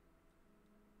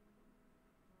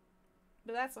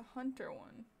 But that's a hunter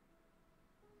one.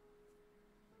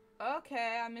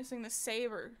 Okay, I'm missing the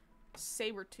saber.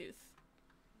 Saber tooth.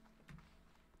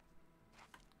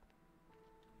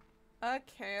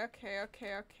 Okay.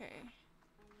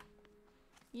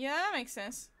 Yeah, that makes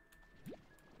sense.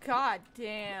 God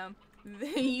damn.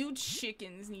 You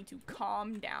chickens need to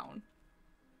calm down.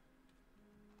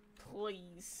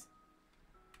 Please.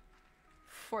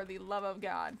 For the love of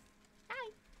God.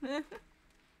 Hi.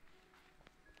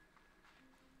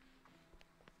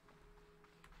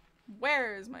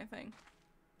 Where is my thing?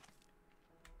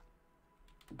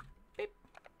 Beep.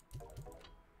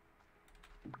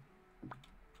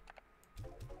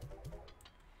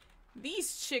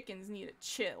 These chickens need to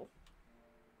chill.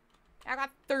 I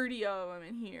got 30 of them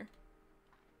in here.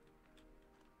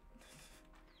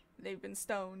 They've been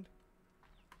stoned.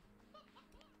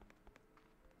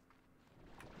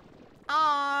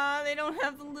 Ah, they don't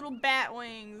have the little bat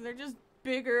wings. They're just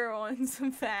bigger ones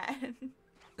of that.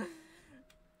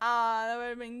 Ah, that would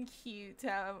have been cute to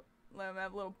have, let them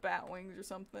have little bat wings or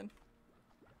something.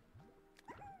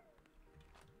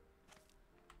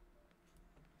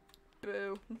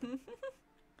 Boo.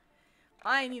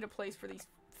 I need a place for these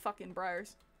fucking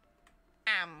briars.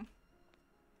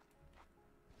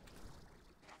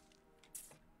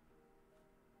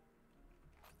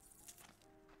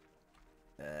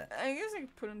 I guess I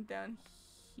could put them down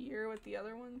here with the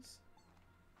other ones.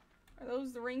 Are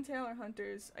those the ringtail or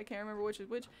hunters? I can't remember which is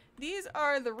which. These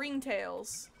are the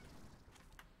ringtails.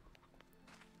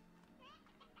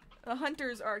 The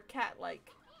hunters are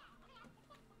cat-like.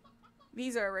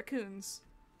 These are raccoons.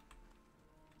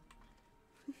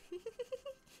 Look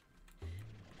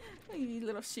at these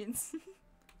little shins.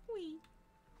 Wee.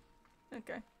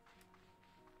 Okay.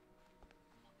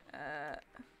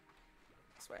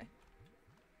 This way.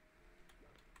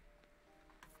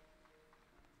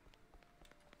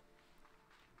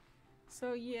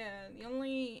 So yeah, the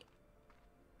only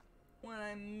one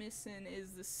I'm missing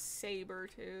is the saber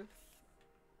tooth.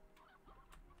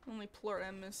 Only plort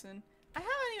I'm missing. I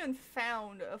haven't even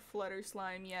found a flutter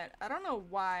slime yet. I don't know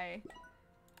why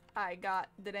I got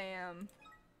the damn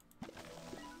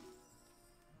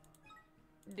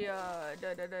the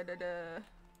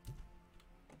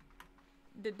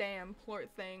damn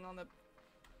plort thing on the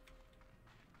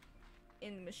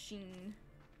in the machine.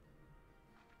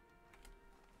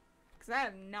 Because I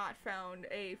have not found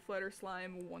a flutter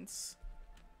slime once.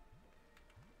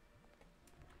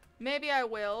 Maybe I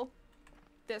will.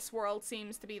 This world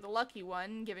seems to be the lucky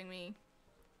one, giving me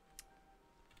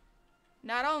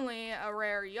not only a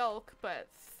rare yolk, but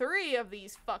 3 of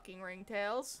these fucking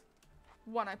ringtails.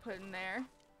 One I put in there.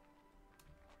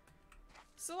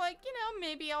 So, like, you know,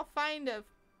 maybe I'll find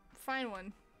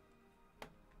one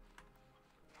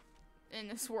in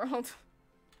this world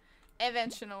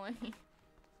eventually.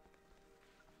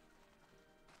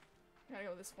 Gotta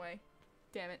go this way.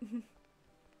 Damn it.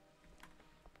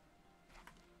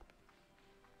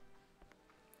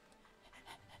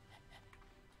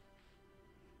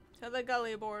 To the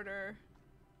gully border.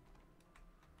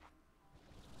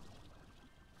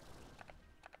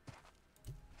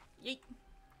 Yeet.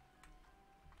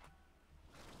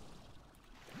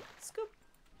 Scoop.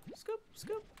 Scoop.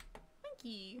 Scoop. Thank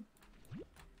you.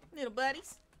 Little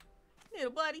buddies.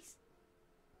 Little buddies.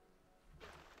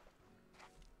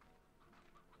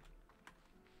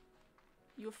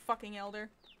 You a fucking elder?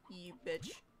 You bitch.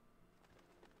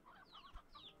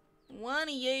 One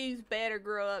of yous better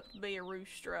grow up to be a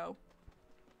roostro.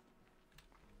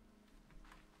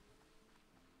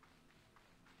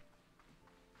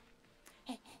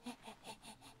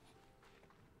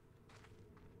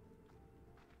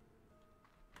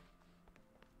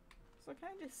 So can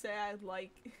I just say I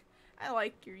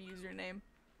like your username.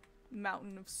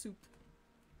 Mountain of Soup.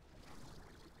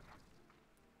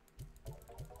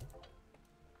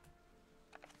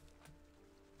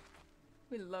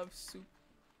 We love soup.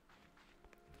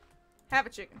 Have a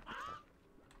chicken.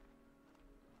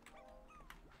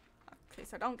 Okay,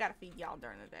 so I don't gotta feed y'all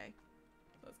during the day.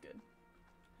 That's good.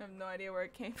 I have no idea where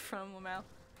it came from, Lamau.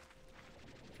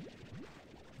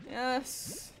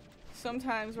 Yes.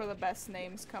 Sometimes where the best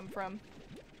names come from.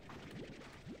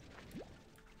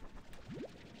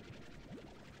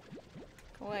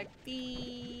 Collect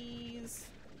these.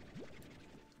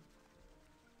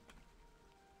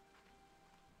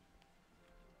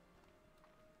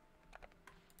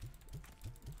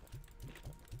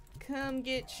 Come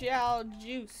get y'all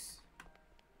juice.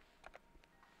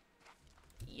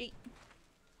 Yeet.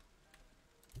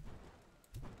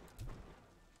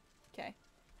 Okay.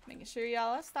 Making sure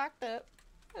y'all are stocked up.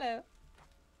 Hello.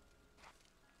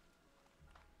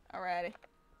 Alrighty.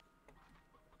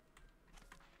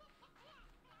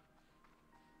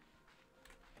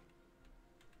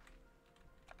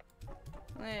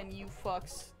 And you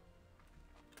fucks.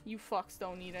 You fucks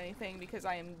don't need anything because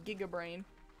I am Gigabrain.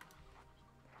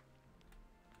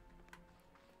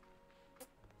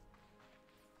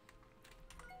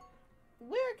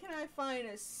 Where can I find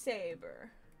a saber?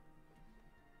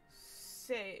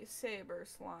 Saber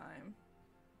slime.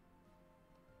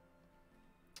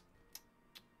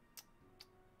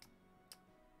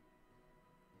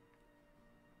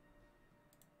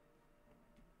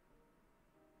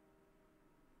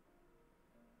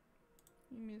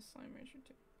 Give me a slime measure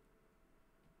too.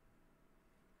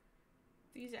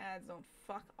 These ads don't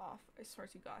fuck off, I swear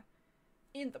to God.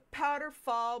 In the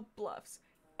Powderfall Bluffs,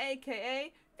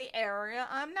 aka the area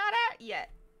I'm not at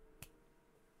yet.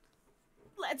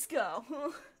 Let's go.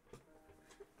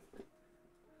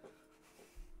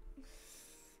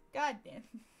 God damn.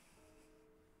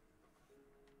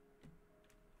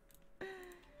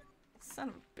 Son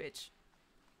of a bitch.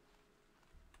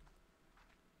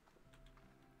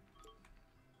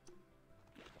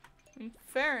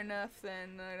 Fair enough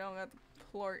then, I don't got the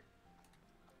plort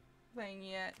thing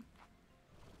yet.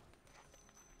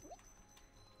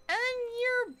 And then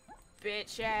your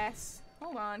bitch ass.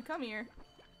 Hold on, come here.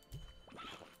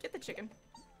 Get the chicken.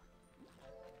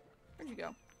 Where'd you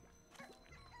go?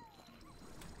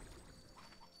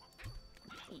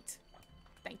 Eat.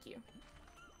 Thank you.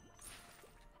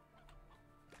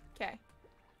 Okay.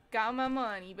 Got my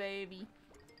money, baby.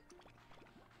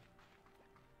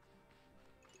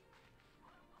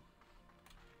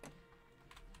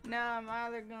 Now I'm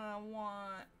either gonna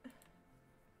want...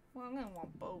 Well, I'm gonna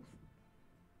want both.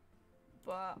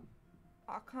 But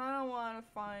I kind of want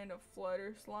to find a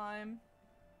flutter slime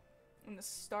and the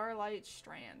starlight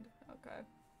strand. Okay.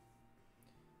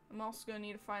 I'm also gonna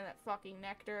need to find that fucking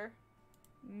nectar.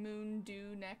 Moon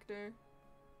dew nectar.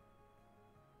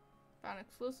 Found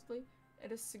exclusively.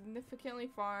 It is significantly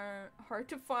hard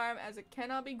to farm as it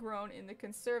cannot be grown in the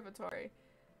conservatory.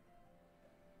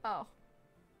 Oh.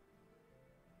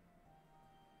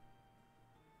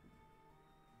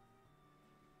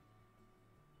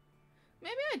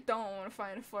 Maybe I don't want to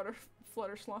find a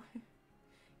flutter slime.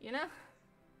 You know?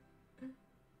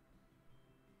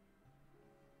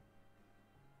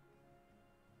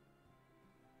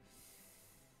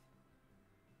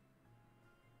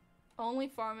 Only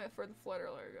farm it for the flutter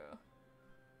largo.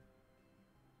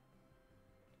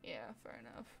 Yeah, fair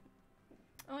enough.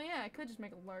 Oh yeah, I could just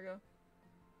make a largo.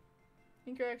 I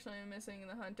think you're actually missing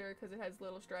the hunter because it has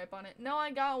little stripe on it. No,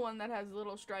 I got one that has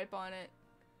little stripe on it.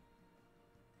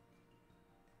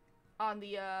 On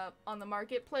the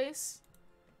marketplace.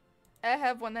 I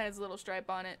have one that has a little stripe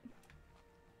on it.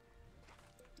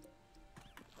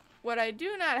 What I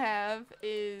do not have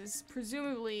is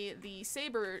presumably the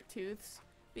saber tooths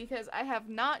because I have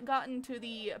not gotten to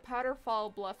the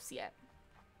Powderfall Bluffs yet.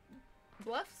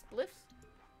 Bluffs? Bliffs?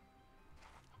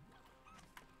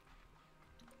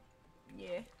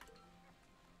 Yeah.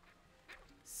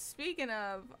 Speaking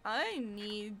of, I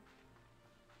need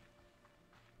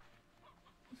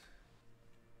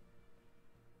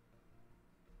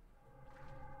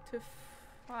to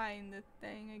find the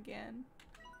thing again.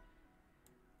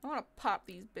 I want to pop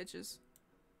these bitches.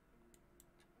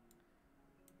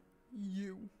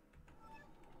 You.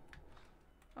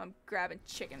 I'm grabbing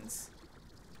chickens.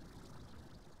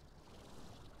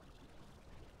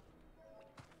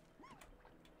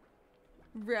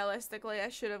 Realistically, I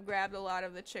should have grabbed a lot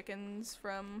of the chickens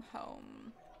from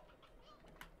home.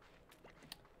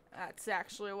 That's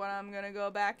actually what I'm gonna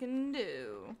go back and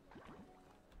do.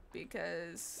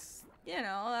 Because, you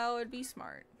know, that would be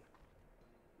smart.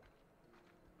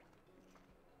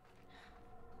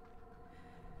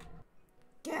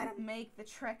 Gotta make the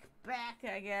trek back,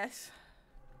 I guess.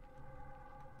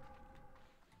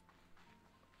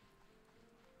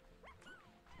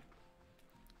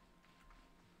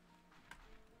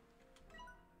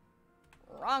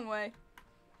 Wrong way.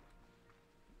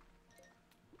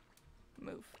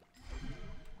 Move.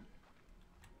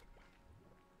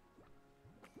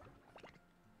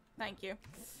 Thank you.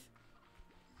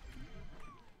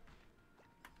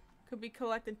 Could be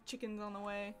collecting chickens on the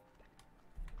way.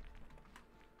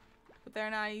 But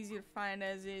they're not easy to find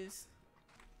as is.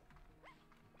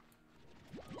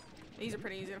 These are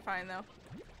pretty easy to find though.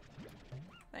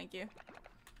 Thank you.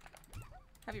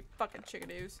 Have your fucking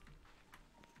chickadoos.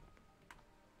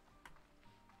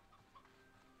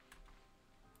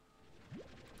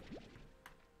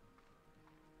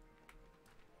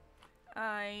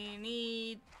 I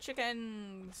need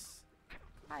chickens.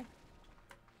 Hi.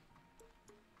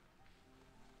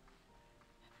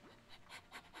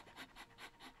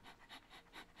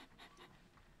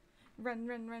 Run,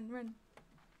 run, run, run.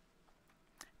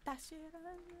 Dash it,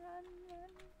 run, run,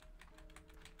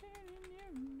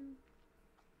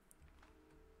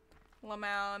 run.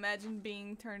 Lamau, imagine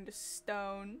being turned to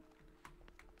stone.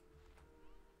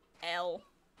 L.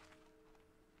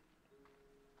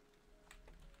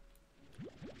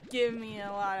 Give me a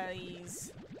lot of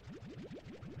these.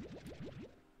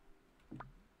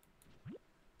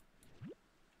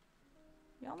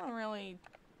 Y'all don't really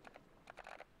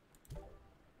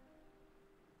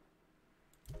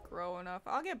grow enough.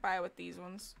 I'll get by with these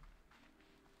ones.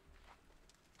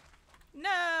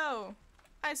 No!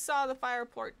 I saw the fire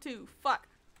port too. Fuck.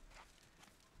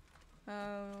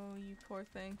 Oh, you poor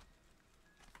thing.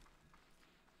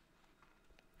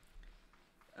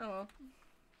 Oh well.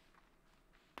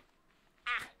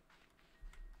 Ah!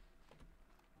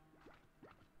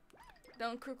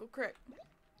 Don't crickle crick.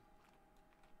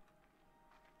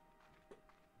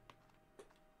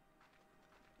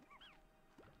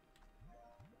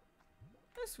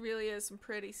 This really is some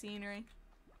pretty scenery.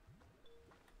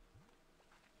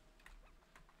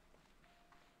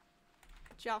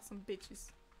 Y'all some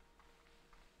bitches.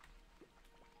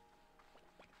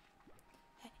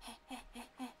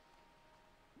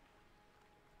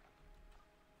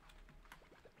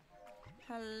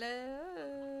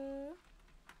 Hello.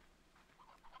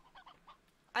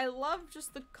 I love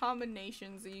just the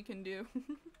combinations that you can do.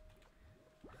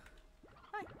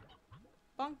 Hi.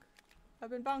 Bonk. I've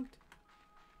been bonked.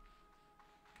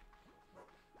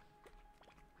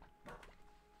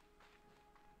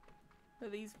 Are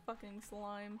these fucking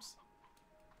slimes?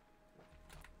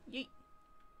 Yeet.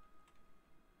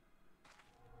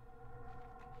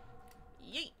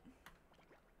 Yeet.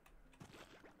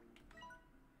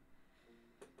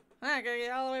 I gotta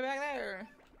get all the way back there.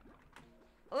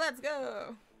 Let's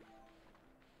go.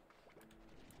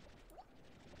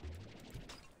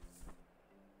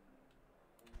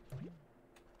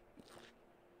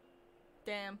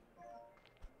 Damn.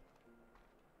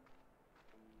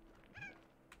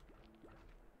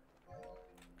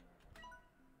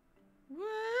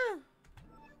 Woo!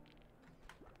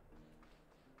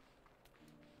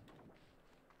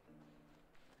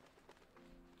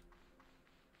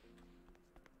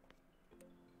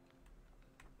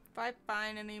 If I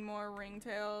find any more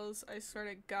ringtails, I swear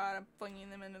to God, I'm flinging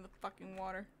them into the fucking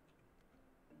water.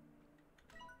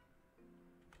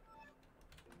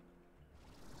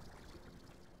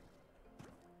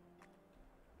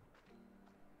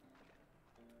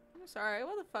 I'm sorry,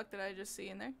 what the fuck did I just see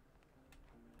in there?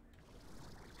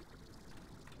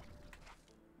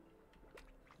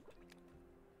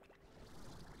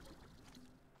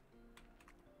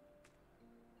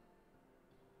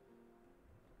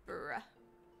 Bruh.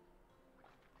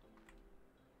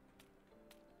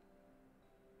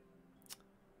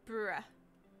 Bruh.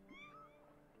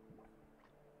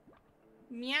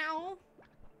 Meow.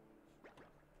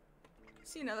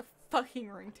 See another fucking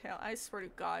ringtail, I swear to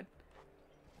God.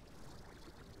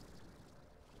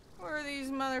 Where are these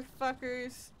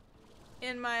motherfuckers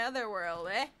in my other world,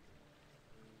 eh?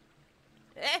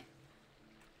 Eh?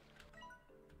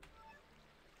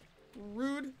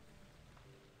 Rude.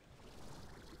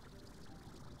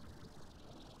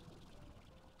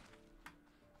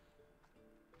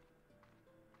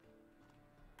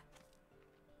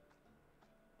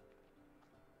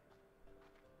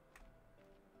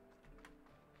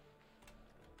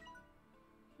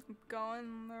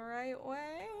 Going the right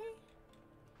way?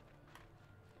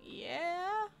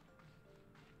 Yeah?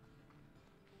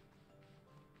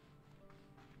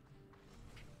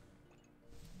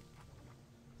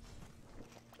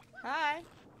 Hi.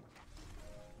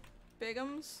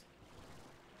 Bigums.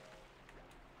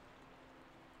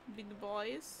 Big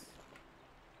boys.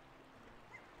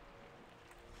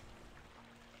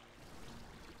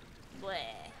 Bleh.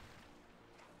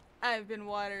 I've been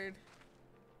watered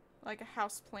like a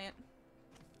house plant.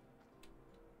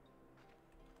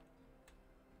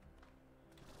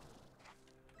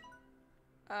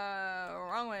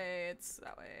 Wrong way. It's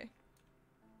that way.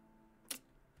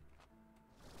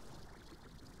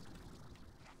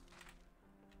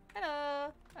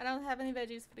 Hello. I don't have any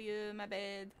veggies for you. My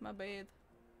bad. My bad.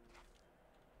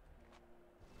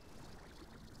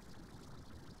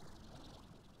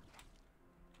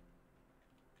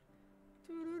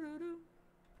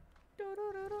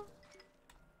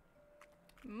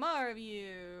 More of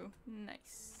you.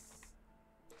 Nice.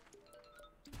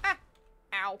 Ah!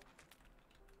 Ow.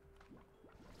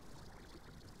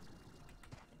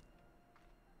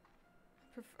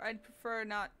 I'd prefer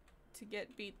not to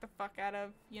get beat the fuck out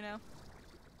of, you know?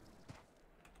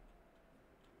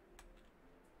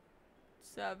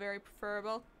 It's very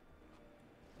preferable.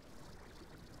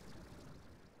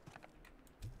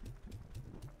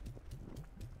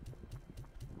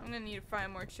 I'm gonna need to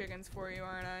find more chickens for you,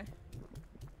 aren't I?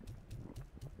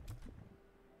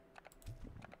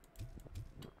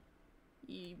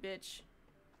 Ye bitch.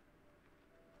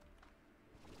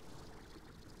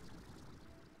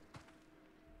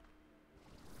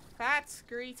 Fat,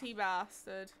 screety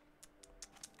bastard.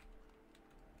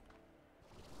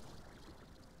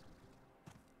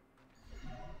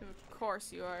 Of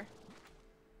course you are.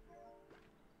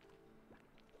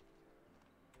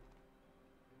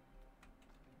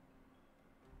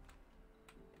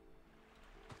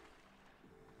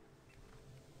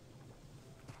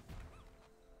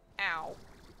 Ow.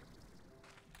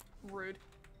 Rude.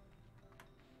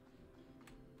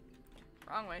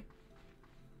 Wrong way.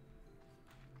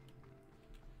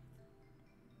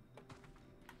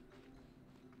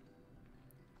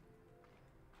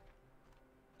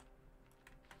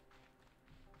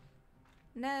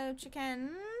 No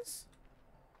chickens.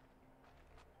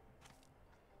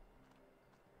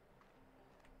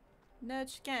 No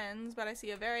chickens, but I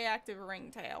see a very active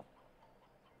ringtail.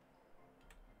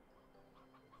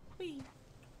 Whee.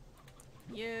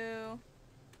 You.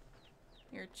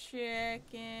 Your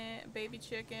chicken. Baby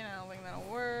chicken. I don't think that'll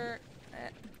work.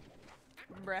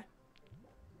 Bruh.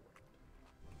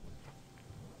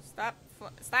 Stop.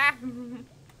 Stop!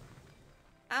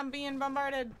 I'm being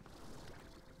bombarded.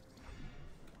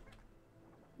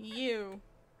 You.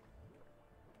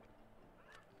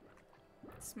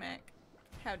 Smack.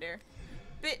 How dare.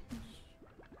 Bit.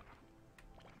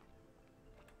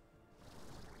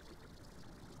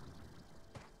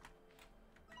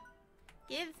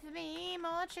 Give me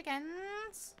more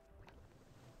chickens.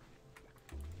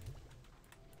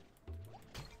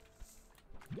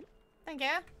 Thank you.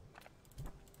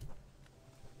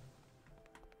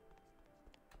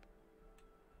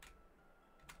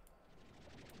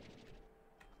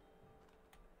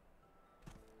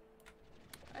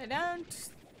 I don't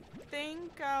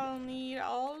think I'll need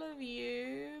all of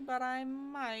you, but I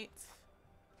might.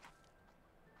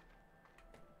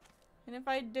 And if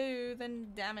I do, then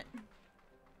damn it.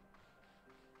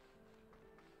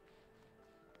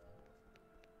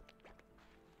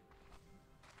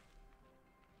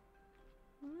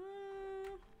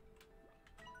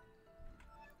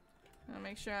 I'll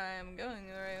make sure I am going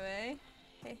the right way.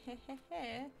 Hey, hey, hey,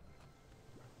 hey.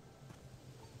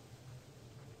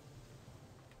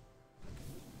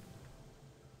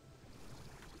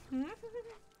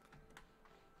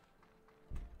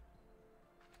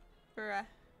 Bruh.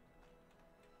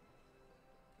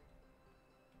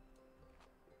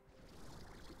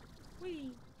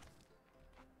 Whee.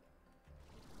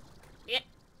 Yeah.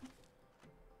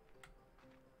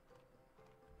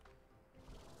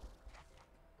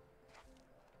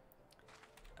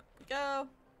 Up we go.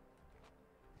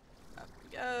 Up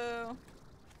we go.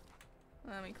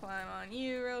 Let me climb on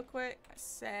you real quick. I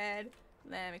said,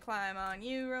 let me climb on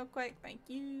you real quick. Thank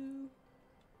you.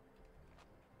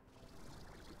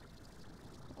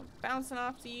 I'm bouncing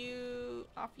off you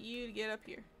to get up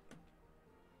here.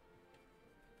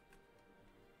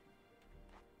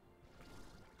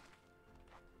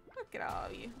 Look at all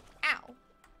of you. Ow.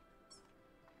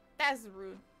 That's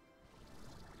rude.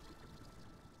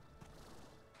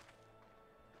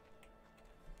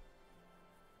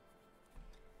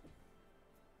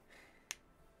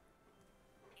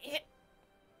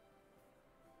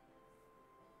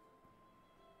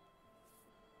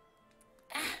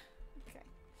 Okay.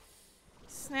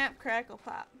 Snap, crackle,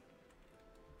 pop.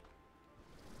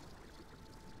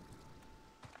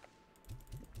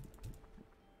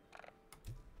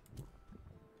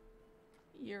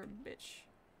 You're a bitch.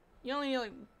 You only need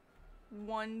like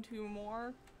 1, 2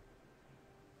 more.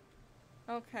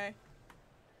 Okay.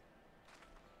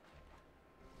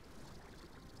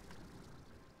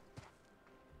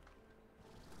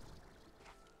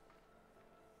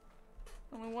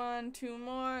 Only 1, 2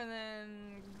 more, and then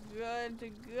good to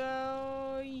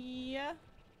go. Yeah.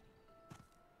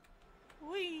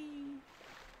 Whee!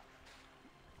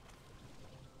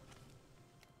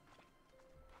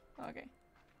 Okay.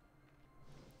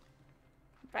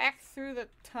 Back through the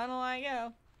tunnel I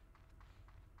go.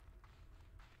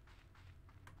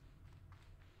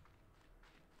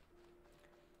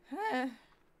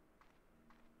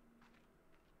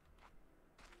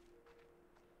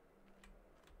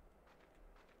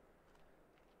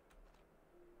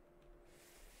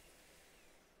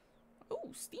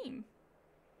 Oh, steam.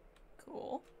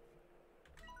 Cool.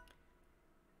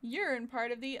 You're in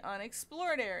part of the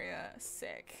unexplored area.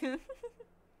 Sick.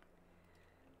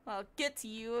 I'll get to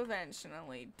you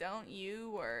eventually. Don't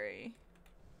you worry.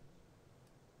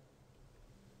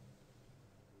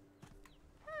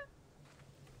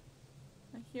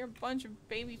 I hear a bunch of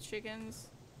baby chickens.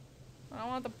 I don't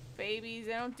want the babies.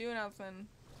 They don't do nothing.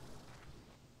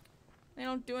 They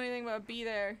don't do anything but be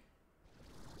there.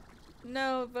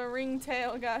 No, the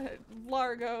ringtail got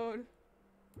largoed.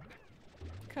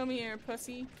 Come here,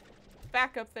 pussy.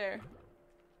 Back up there.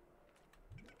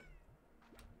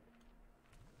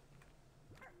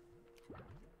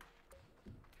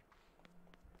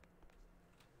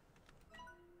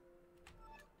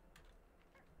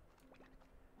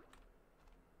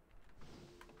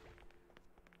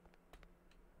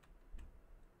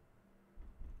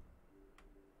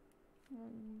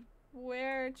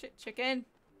 Where? Chicken?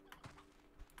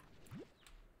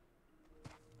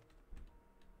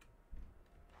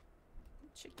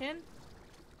 Chicken?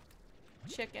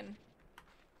 Chicken.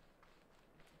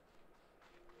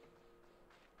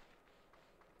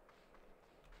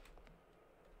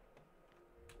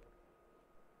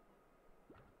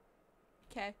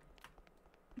 Okay.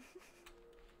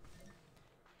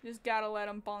 Just gotta let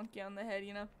him bonk you on the head,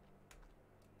 you know?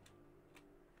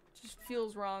 Just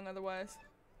feels wrong otherwise.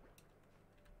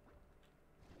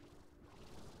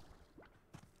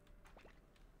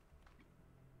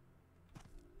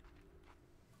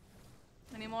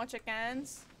 Any more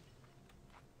chickens?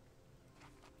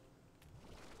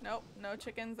 Nope, no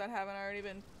chickens that haven't already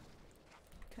been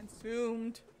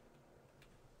consumed.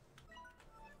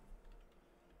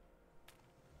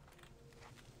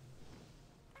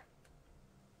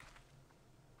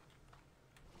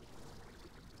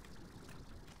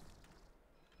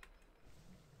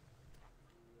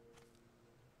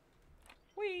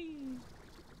 Whee!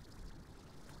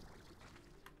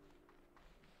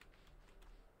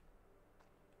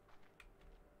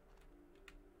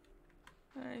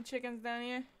 Any chickens down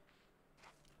here?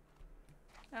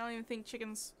 I don't even think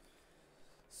chickens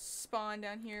spawn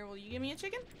down here. Will you give me a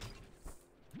chicken?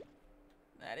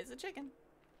 That is a chicken.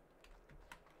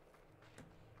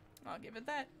 I'll give it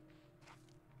that.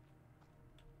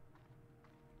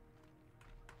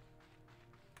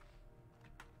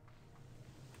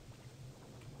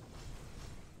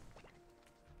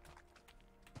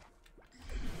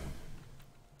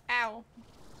 Ow.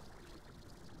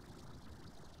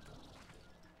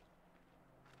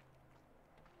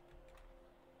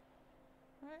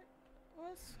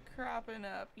 What's cropping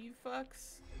up, you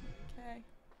fucks? Okay.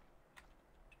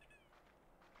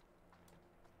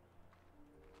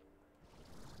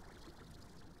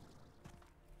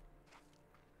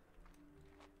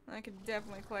 I could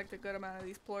definitely collect a good amount of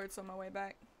these plorts on my way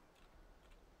back.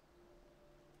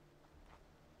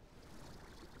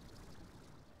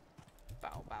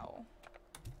 Bow, bow.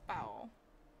 Bow.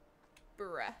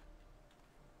 Bruh.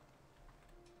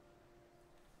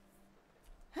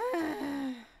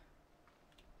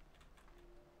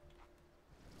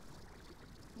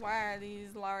 Why are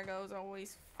these largos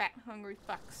always fat, hungry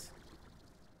fucks?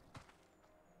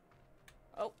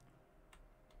 Oh.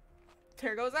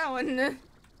 There goes that one. It's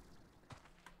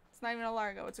not even a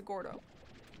largo, it's a gordo.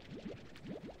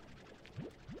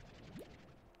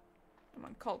 I'm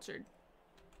uncultured.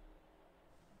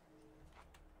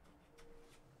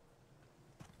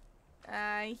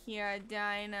 I hear a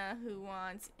Dinah who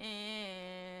wants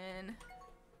in.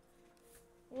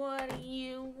 What do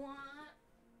you want?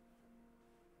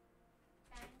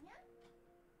 Dinah?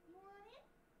 You want in?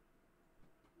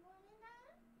 You want in,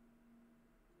 Dinah?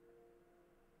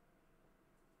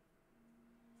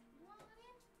 You want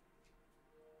in?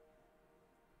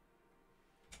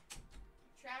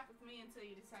 Keep trapped with me until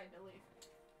you decide to leave.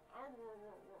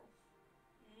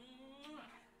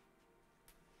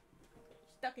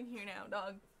 Stuck in here now,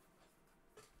 dog.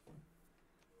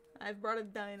 I've brought a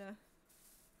Dinah.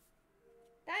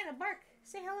 Dinah, bark.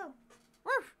 Say hello.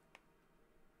 Ruff.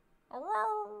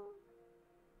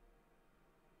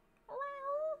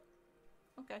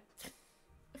 Okay.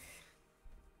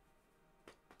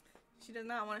 She does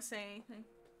not want to say anything.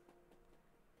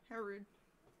 How rude.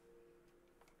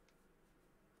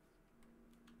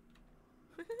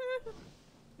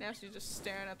 Now she's just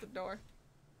staring at the door.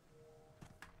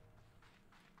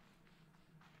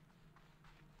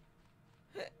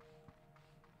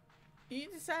 You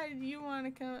decided you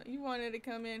wanted to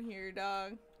come in here,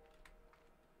 dog.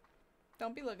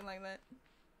 Don't be looking like that.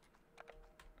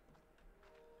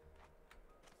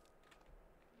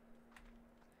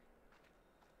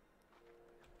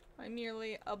 I'm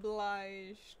merely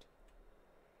obliged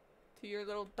to your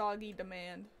little doggy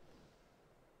demand.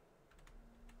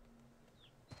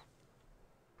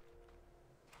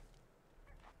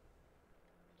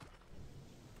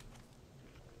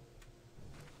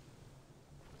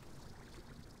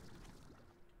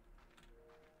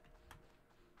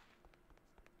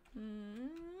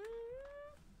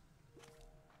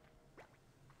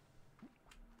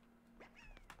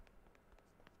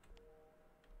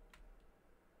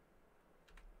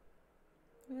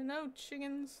 No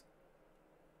chickens.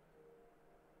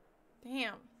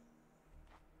 Damn.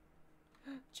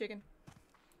 Chicken.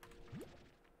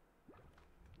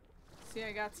 See,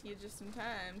 I got to you just in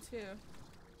time, too.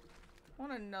 I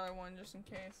want another one just in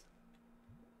case.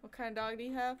 What kind of dog do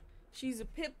you have? She's a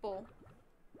pit bull.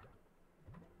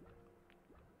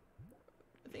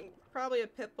 I think probably a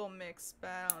pit bull mix, but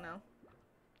I don't know.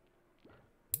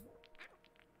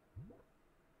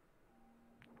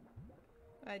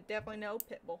 I definitely know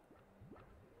pit bull.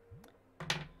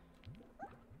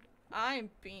 I'm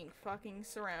being fucking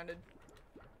surrounded.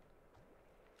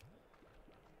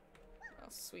 Oh,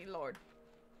 sweet lord.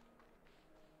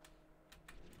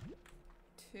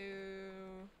 2.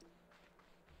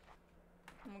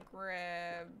 I'm gonna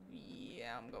grab...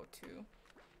 Yeah, I'm gonna go 2. If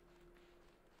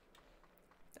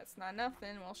that's not enough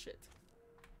then, well shit.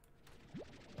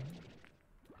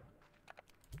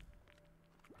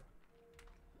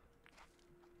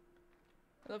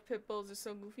 The pit bulls are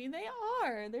so goofy. They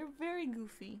are! They're very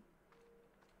goofy.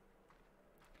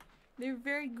 They're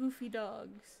very goofy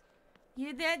dogs. You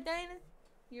hear that, Dinah?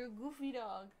 You're a goofy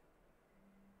dog.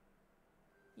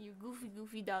 You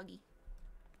goofy doggy.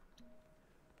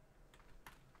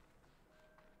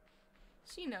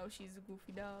 She knows she's a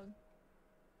goofy dog.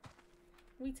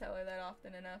 We tell her that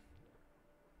often enough.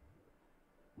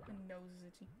 Her nose is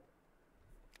itchy.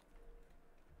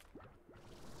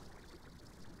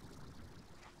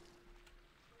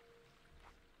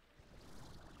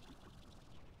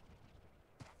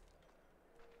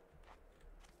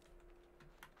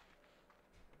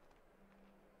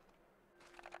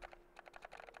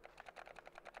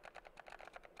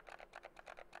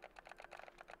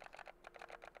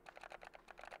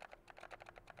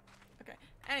 Okay,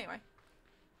 anyway.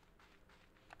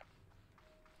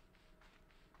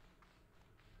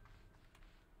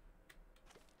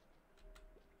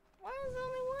 Why is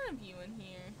only one of you in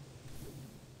here?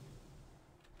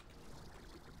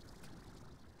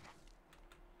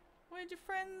 Where'd your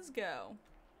friends go?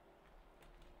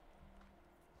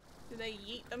 Did they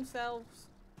yeet themselves?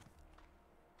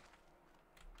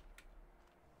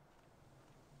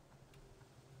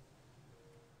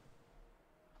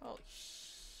 Holy sh!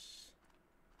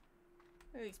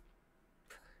 Look at these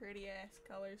pretty ass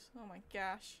colors. Oh my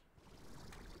gosh.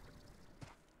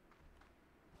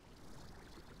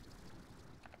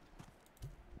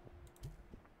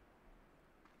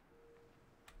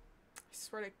 I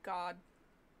swear to God.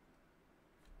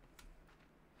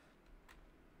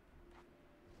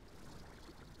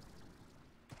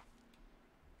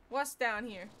 What's down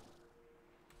here?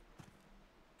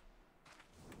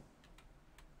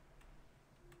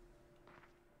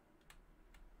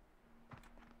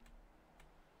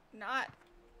 Not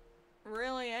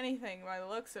really anything by the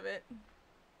looks of it.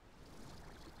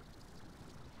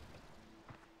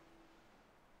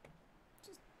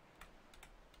 Just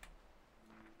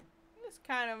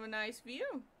kind of a nice view.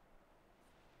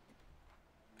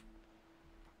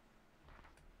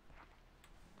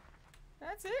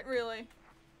 That's it, really.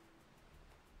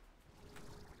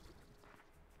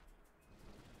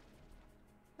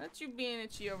 What you being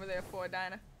itchy over there for,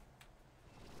 Dinah?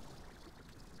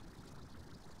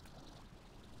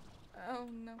 Oh,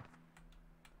 no.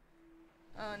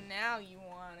 Oh, now you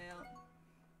want out.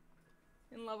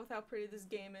 In love with how pretty this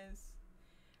game is.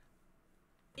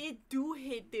 It do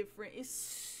hit different. It's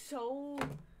so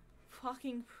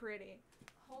fucking pretty.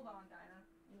 Hold on, Dinah.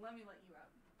 Let me let you out.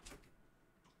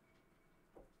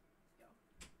 Go.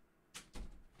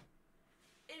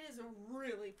 It is a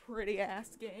really pretty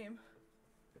ass game.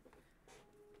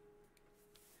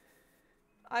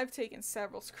 I've taken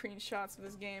several screenshots of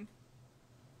this game.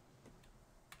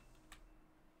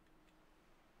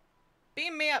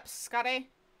 Beam me up, Scotty.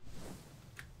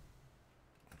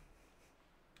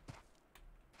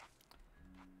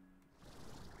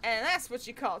 And that's what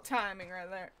you call timing right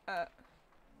there.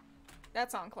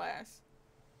 That's on class.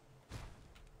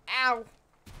 Ow.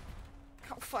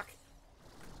 Oh, fuck.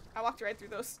 I walked right through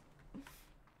those.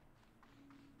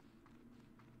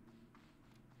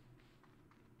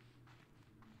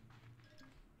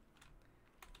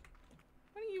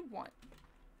 What do you want?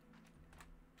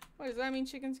 What, does that mean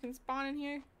chickens can spawn in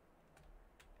here?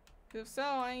 If so,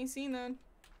 I ain't seen none.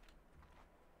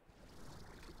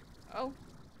 Oh.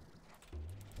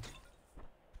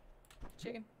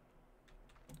 Chicken.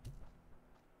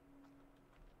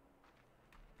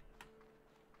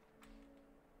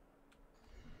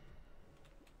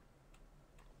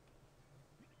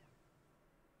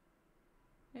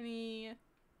 Any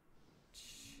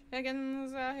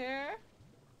chickens out here?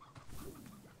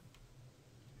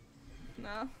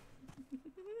 No.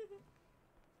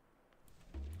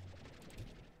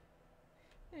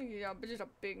 Yeah, but just a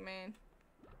big man.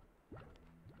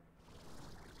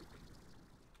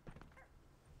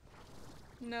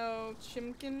 No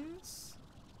chimkins.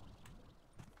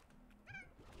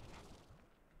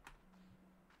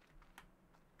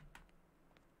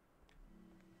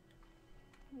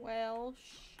 Well,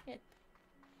 shit.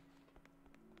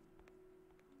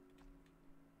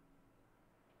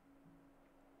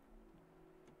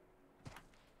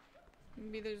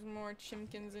 Maybe there's more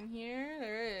chimkins in here.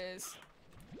 There is.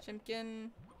 Chimkin.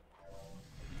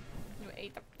 You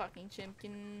ate the fucking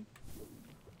chimkin.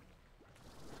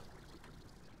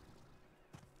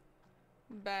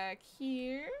 Back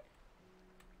here.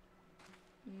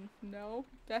 No,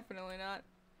 definitely not.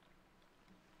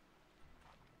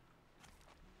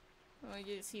 Oh, I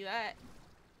get to see that.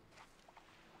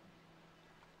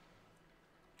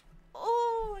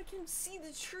 Oh, I can see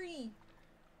the tree.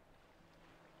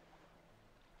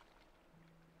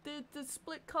 The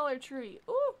split color tree.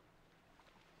 Ooh.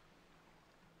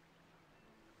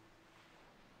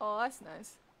 Oh, that's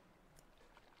nice.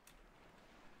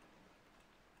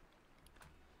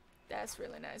 That's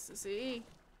really nice to see.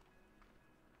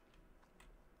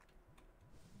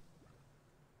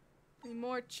 Any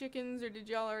more chickens, or did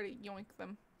y'all already yoink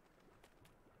them?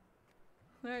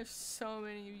 There's so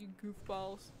many of you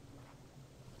goofballs.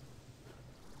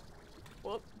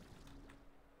 Whoop.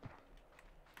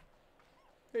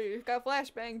 Hey, you just got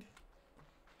flashbanged.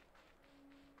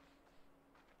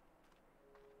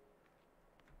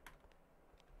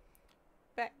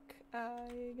 Back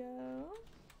I go.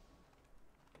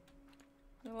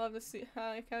 I love to see how,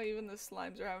 like, how even the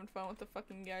slimes are having fun with the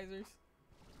fucking geysers.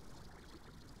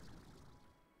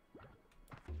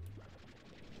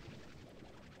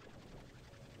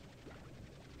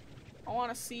 I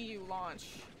want to see you launch.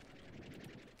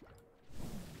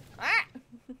 Ah!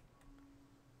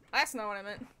 That's not what I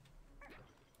meant.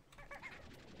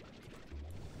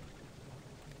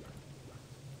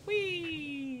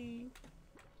 Whee!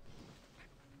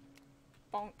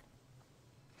 Bonk.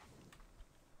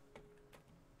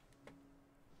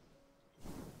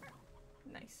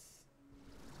 Nice.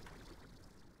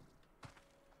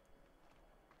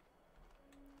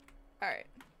 Alright.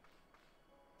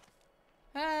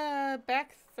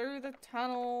 Back through the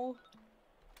tunnel.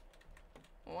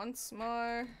 Once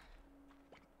more.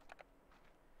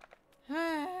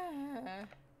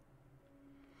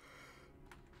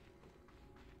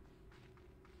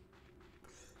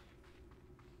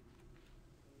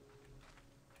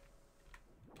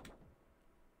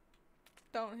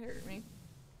 Don't hurt me.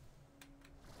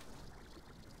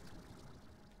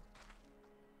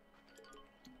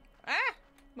 Ah!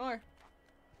 More.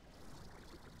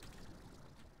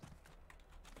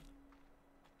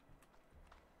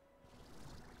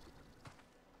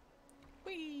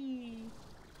 Whee!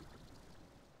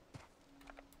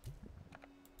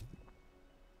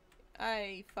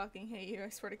 I fucking hate you, I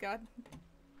swear to God.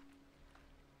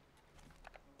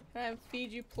 Can I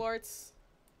feed you plorts?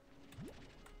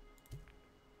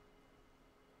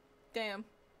 Damn.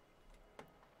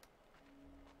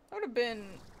 That would have been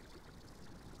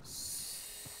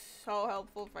so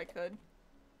helpful if I could.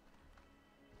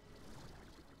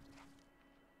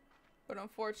 But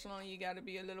unfortunately, you gotta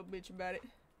be a little bitch about it.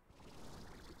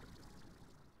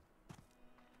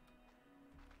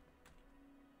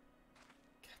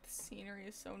 God, the scenery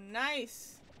is so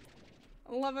nice.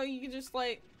 I love how you can just,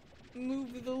 like,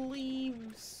 move the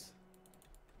leaves.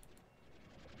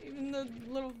 Even the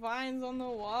little vines on the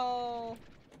wall.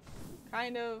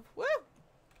 Kind of. Woo!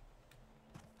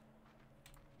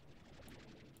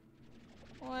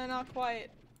 Well, not quite.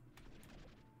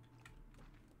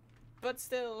 But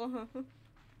still.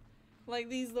 Like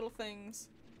these little things.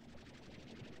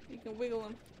 You can wiggle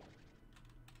them.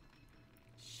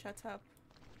 Shut up.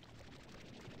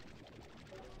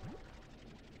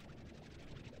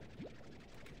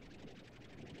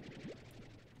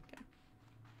 Okay.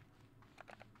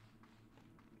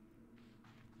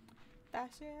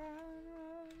 Dash it,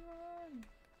 run. Run.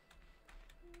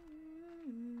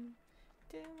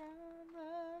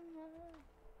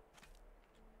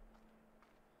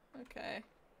 Okay.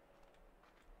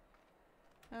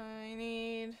 I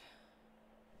need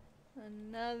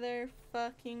another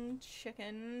fucking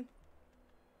chicken.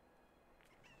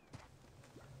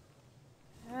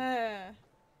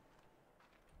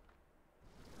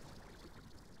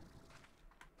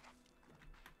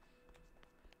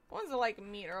 Ones that like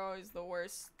meat are always the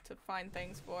worst to find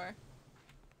things for.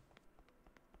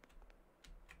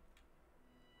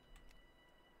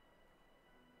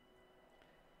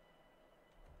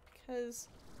 Because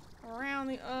around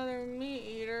the other meat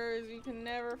eaters, you can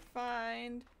never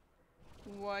find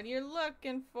what you're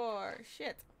looking for.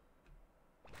 Shit.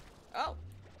 Oh.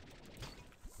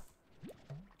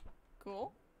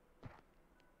 Cool.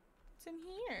 What's in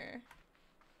here?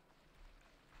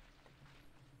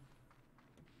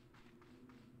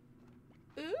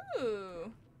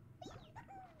 Ooh.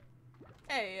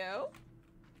 Ayo.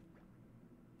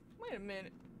 Wait a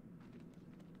minute.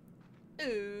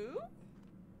 Ooh.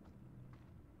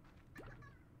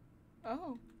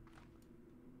 Oh.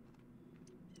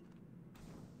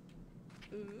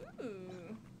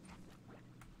 Ooh.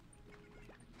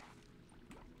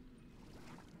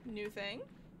 New thing?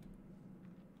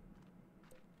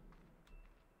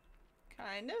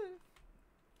 Kind of.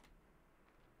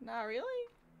 Not really.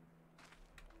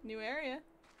 New area.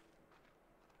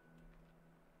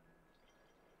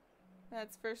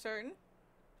 That's for certain.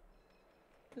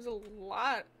 There's a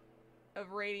lot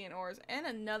of radiant ores and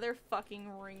another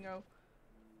fucking Ringo.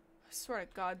 I swear to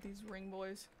God, these ring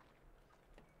boys.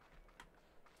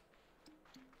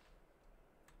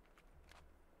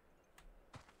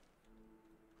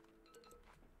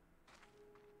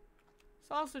 This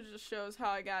also just shows how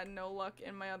I got no luck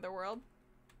in my other world.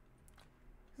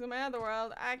 Because in my other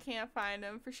world, I can't find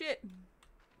them for shit.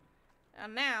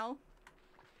 And now,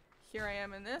 here I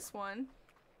am in this one,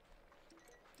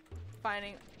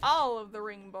 finding all of the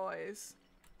ring boys.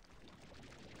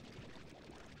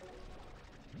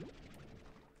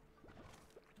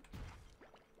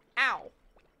 Ow.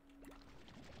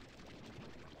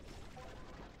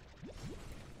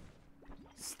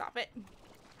 Stop it.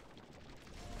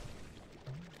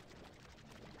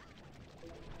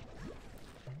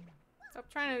 Stop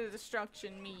trying to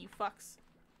destruction me, you fucks.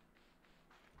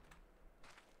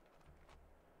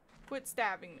 Quit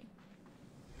stabbing me.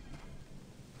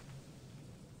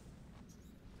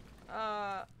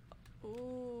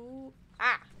 Ooh.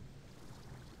 Ah!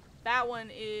 That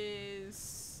one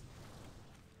is...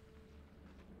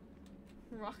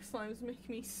 Rock slimes make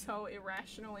me so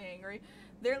irrationally angry.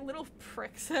 They're little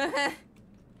pricks.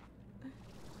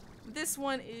 This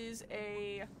one is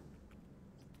a...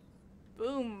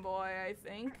 boom boy, I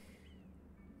think.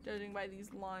 Judging by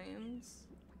these lines.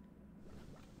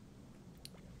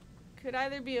 Could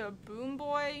either be a boom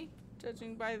boy,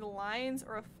 judging by the lines,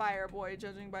 or a fire boy,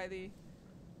 judging by the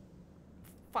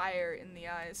fire in the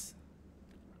eyes.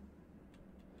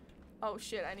 Oh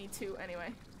shit, I need two anyway.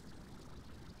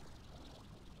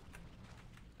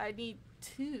 I need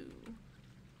two.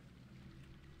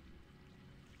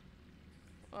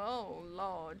 Oh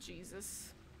Lord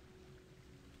Jesus.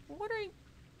 What are you...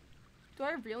 Do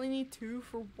I really need two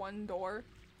for one door?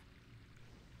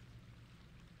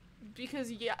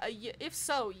 Because yeah, if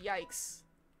so, yikes.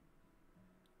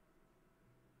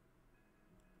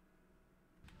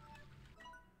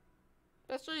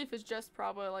 Especially if it's just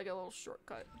probably like a little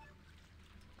shortcut.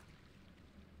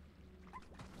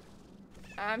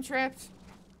 I'm trapped.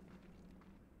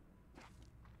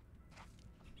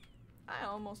 I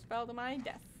almost fell to my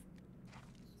death.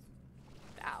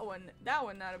 That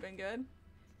would not have been good.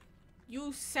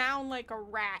 You sound like a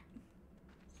rat.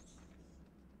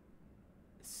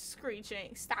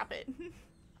 Screeching. Stop it.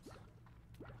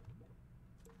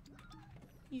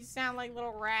 You sound like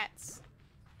little rats.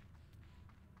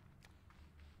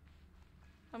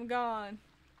 I'm gone.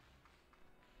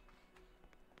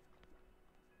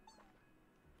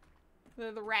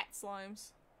 They're the rat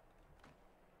slimes.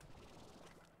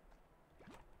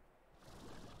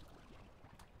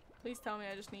 Please tell me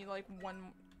I just need like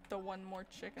one more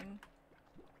chicken.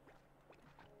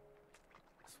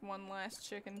 Just one last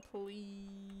chicken, please.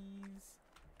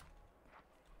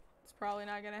 It's probably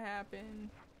not gonna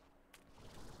happen.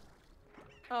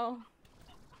 Oh.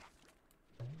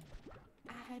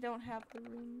 I don't have the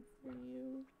room for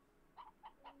you.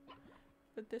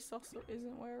 But this also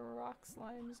isn't where rock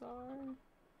slimes are.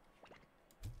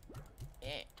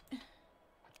 Eh.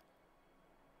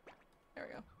 There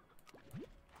we go.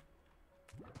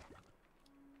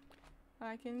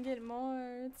 I can get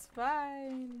more, it's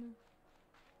fine.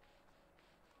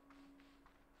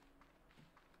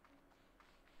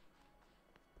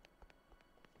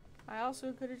 I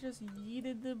also could have just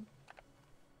yeeted the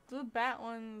bat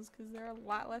ones because they're a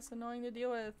lot less annoying to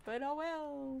deal with, but oh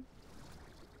well.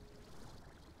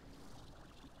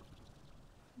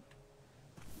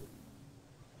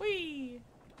 Whee!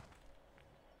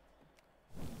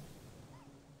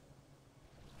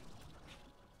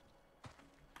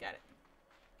 Got it.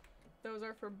 Those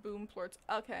are for boom plorts.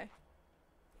 Okay.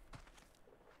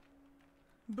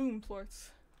 Boom plorts.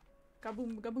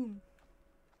 Gaboom, gaboom.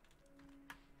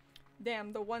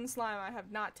 Damn, the one slime I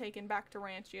have not taken back to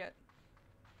ranch yet.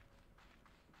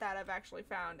 That I've actually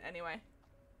found, anyway.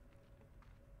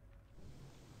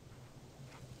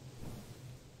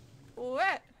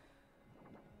 What?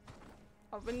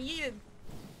 I've been yeeted.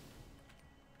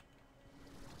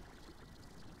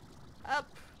 Up.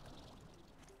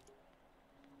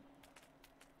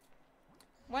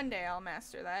 One day I'll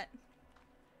master that.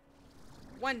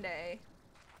 One day.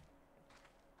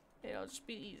 It'll just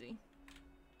be easy.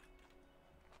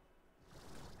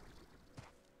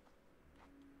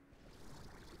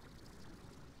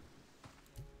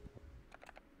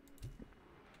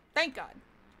 Thank God.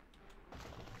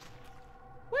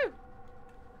 Woo!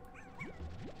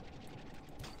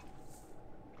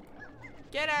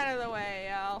 Get out of the way,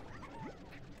 y'all.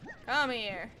 Come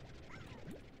here.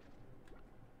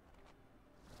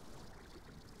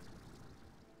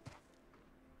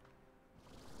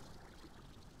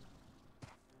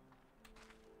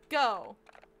 Go.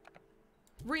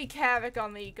 Wreak havoc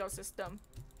on the ecosystem.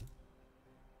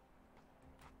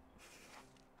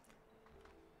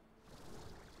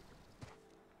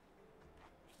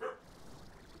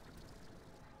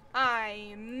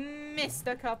 I missed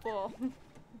a couple.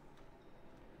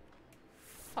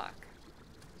 Fuck.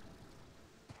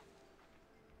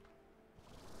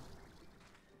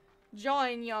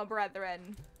 Join your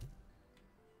brethren.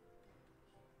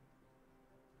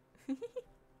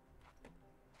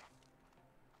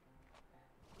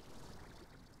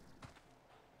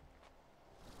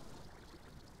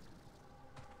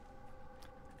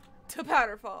 To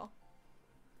Powderfall.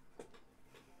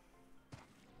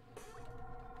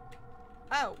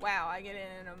 Oh, wow, I get in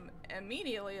and I'm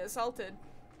immediately assaulted.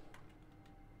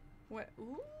 What?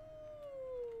 Ooh.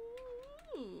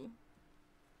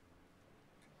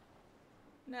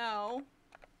 No.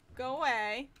 Go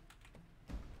away.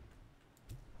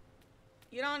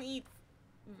 You don't eat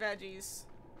veggies.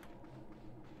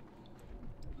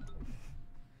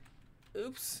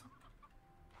 Oops.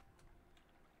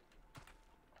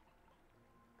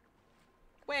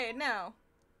 Wait, no.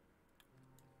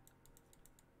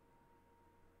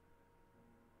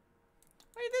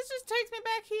 Wait, this just takes me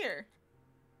back here.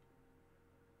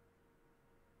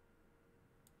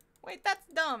 Wait, that's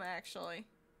dumb, actually.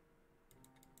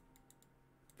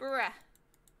 Bruh.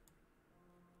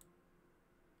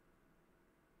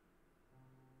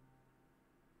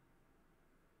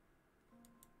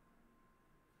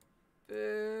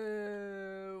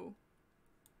 Boo.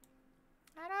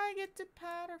 How do I get to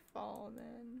Powderfall,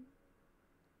 then?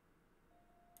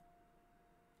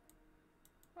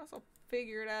 I'll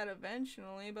figure it out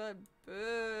eventually, but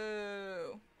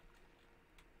boo.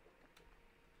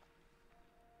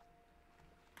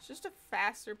 It's just a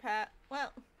faster path.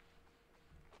 Well,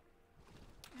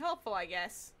 helpful, I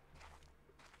guess.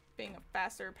 Being a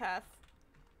faster path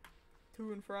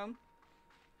to and from.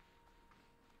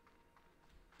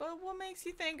 But what makes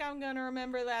you think I'm gonna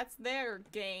remember that's their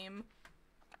game?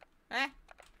 Eh?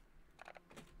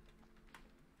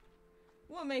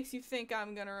 What makes you think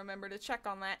I'm gonna remember to check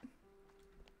on that?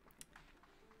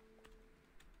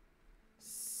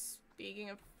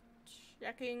 Speaking of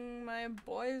checking, my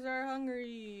boys are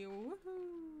hungry.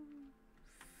 Woohoo!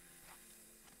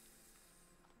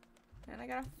 And I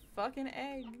got a fucking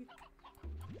egg.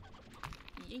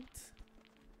 Yeet.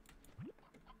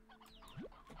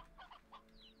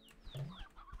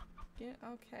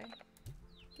 Okay.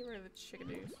 Get rid of the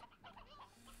chickadoos.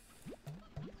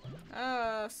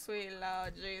 Oh, sweet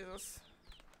Lord Jesus.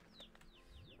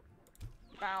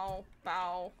 Bow,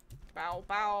 bow, bow,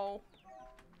 bow.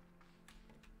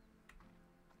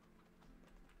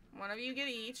 One of you get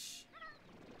each.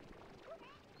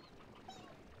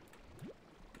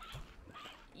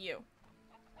 You.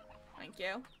 Thank you.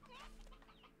 I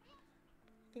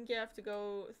think you have to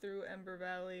go through Ember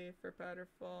Valley for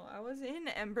Powderfall. I was in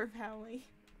Ember Valley.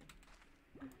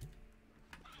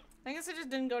 I guess I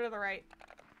just didn't go to the right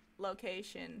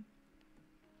location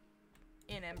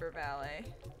in Ember Valley.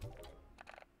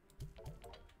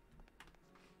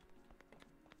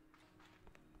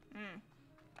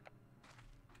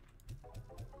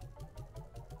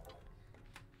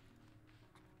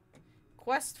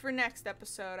 Quest for next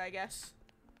episode, I guess.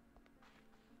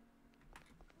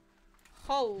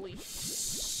 Holy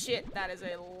shit, that is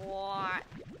a lot.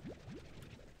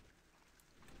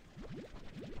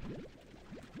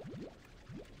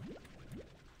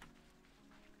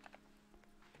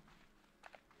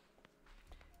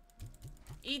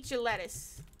 Eat your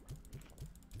lettuce.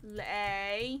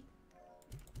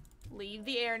 Leave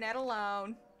the air net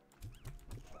alone.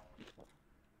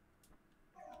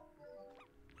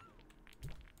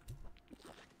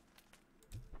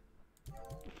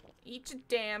 Eat your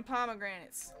damn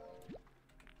pomegranates.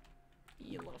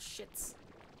 You little shits.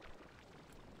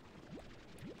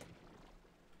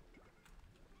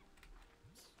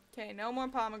 Okay, no more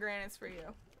pomegranates for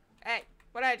you. Hey,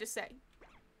 what did I just say?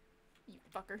 You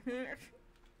fucker.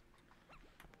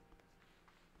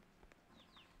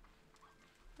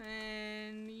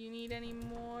 And you need any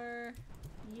more?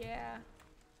 Yeah.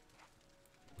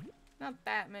 Not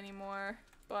that many more,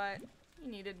 but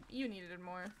you needed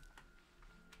more.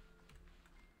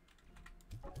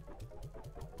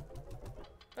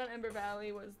 Thought Ember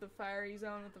Valley was the fiery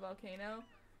zone with the volcano.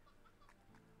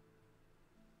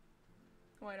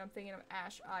 Wait, I'm thinking of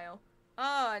Ash Isle.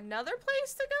 Oh, another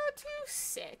place to go to?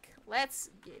 Sick. Let's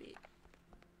get it.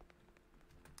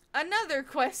 Another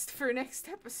quest for next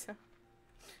episode.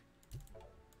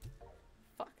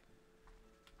 Fuck.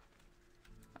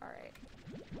 Alright.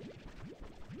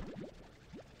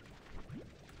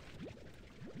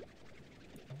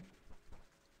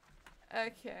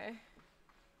 Okay.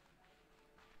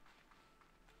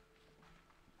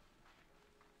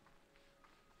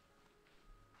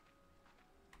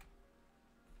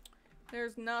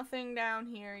 There's nothing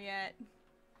down here yet.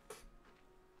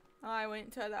 I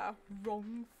went to the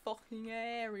wrong fucking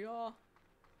area.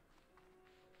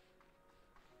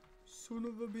 Son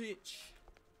of a bitch.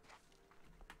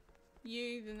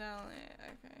 You the know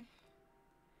okay.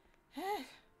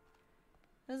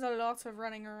 There's a lot of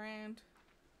running around.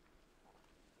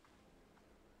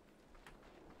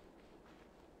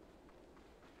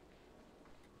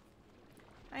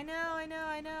 I know,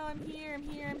 I'm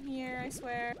here, I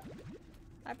swear.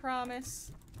 I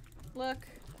promise. Look.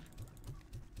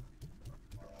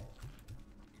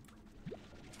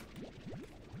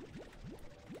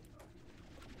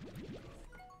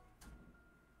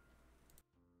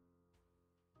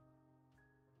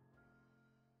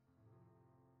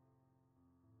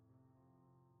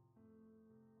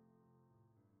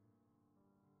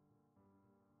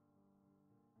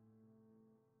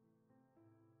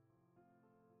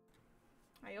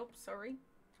 I hope, sorry.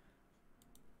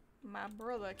 My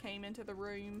brother came into the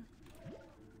room.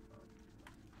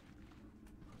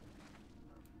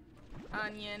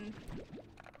 Onion.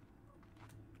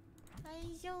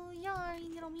 I'm so sorry,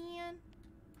 little man.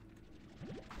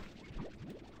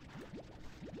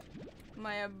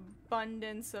 My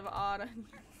abundance of odd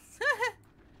onions.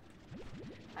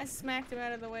 I smacked him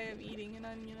out of the way of eating an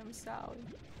onion, I'm sorry.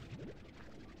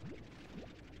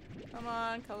 Come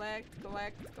on, collect.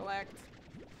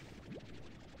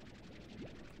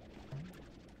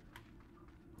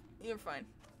 You're fine.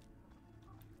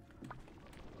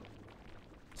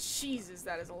 Jesus,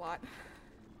 that is a lot.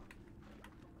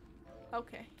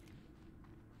 Okay.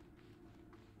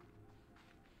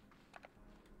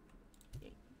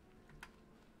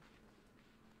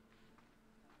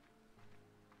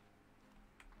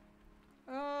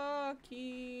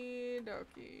 Okie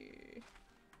dokie.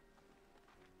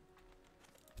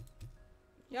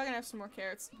 Y'all gonna have some more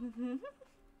carrots.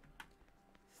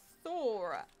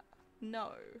 Thora.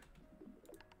 No.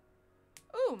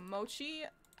 Ooh, Mochi,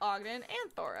 Ogden,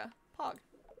 and Thora. Pog.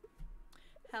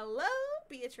 Hello,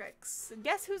 Beatrix.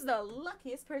 Guess who's the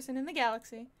luckiest person in the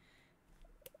galaxy?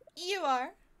 You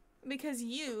are, because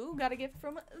you got a gift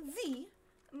from the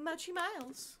Mochi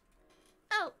Miles.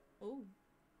 Oh, ooh.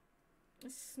 I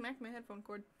smacked my headphone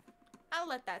cord. I'll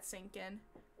let that sink in.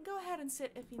 Go ahead and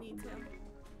sit if you need to.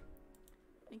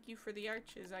 Thank you for the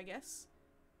arches, I guess.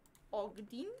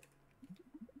 Ogdin.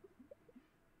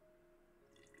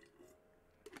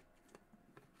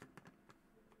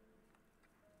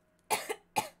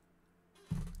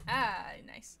 Ah,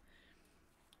 nice.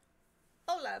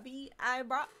 Hola, B. I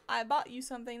bought you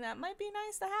something that might be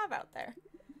nice to have out there.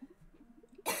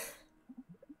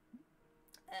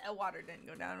 Water didn't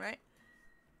go down, right?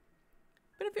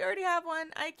 But if you already have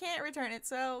one, I can't return it,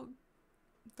 so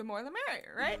the more the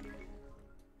merrier, right?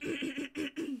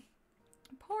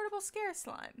 Portable scare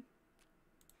slime.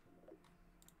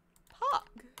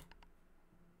 Pog.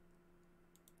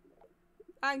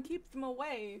 I can keep them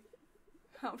away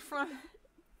out front.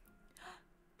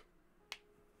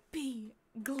 B,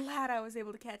 glad I was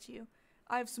able to catch you.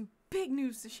 I have some big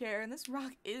news to share, and this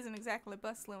rock isn't exactly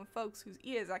bustling with folks whose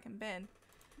ears I can bend.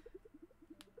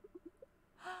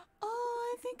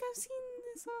 Oh, I think I've seen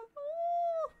this one.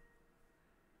 Oh,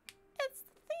 it's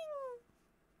the thing.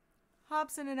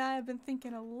 Hobson and I have been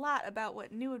thinking a lot about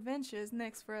what new adventure is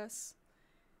next for us.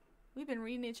 We've been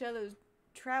reading each other's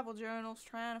travel journals,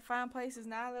 trying to find places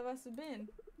neither of us have been.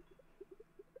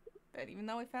 But even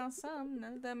though we found some,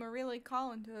 none of them are really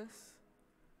calling to us.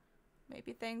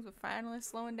 Maybe things were finally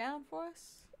slowing down for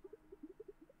us.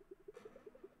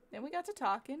 Then we got to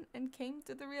talking and came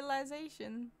to the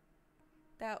realization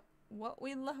that what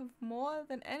we love more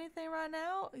than anything right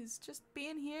now is just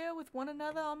being here with one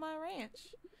another on my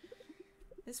ranch.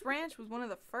 This ranch was one of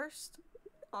the first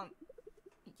on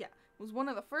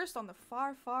the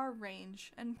far, far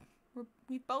range, and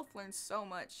we both learned so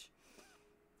much.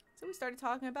 So we started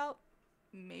talking about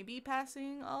maybe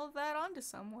passing all of that on to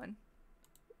someone.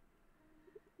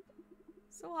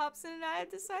 So Hobson and I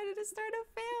have decided to start a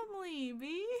family,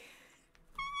 B.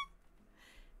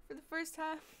 For the first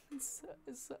time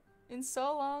in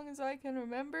so long as I can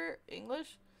remember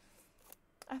English,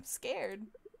 I'm scared.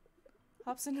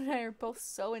 Hobson and I are both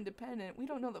so independent. We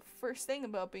don't know the first thing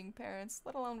about being parents,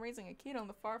 let alone raising a kid on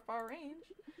the far, far range.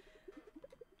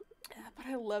 But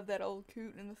I love that old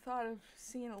coot, and the thought of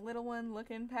seeing a little one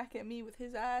looking back at me with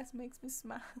his eyes makes me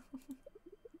smile.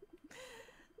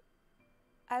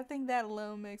 I think that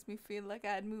alone makes me feel like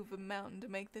I'd move a mountain to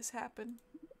make this happen.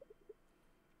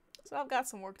 So I've got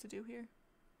some work to do here.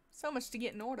 So much to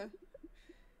get in order.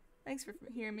 Thanks for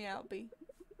hearing me out, B.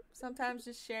 Sometimes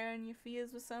just sharing your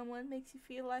fears with someone makes you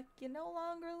feel like you're no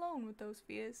longer alone with those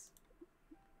fears.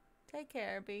 Take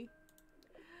care, B.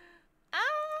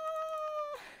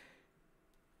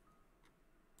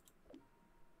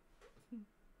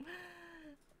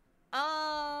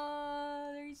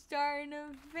 Oh, they're starting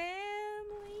a family.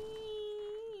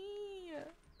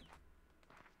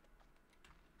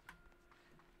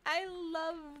 I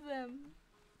love them.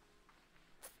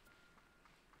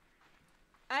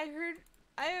 I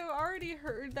have already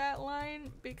heard that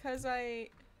line because I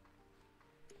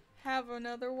have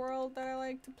another world that I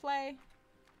like to play.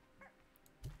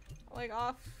 Like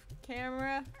off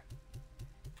camera.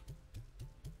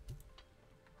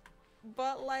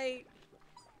 But like,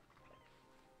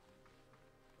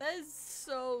 that is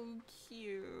so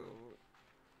cute.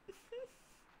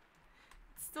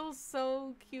 It's still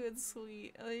so cute and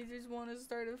sweet. They just want to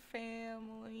start a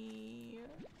family.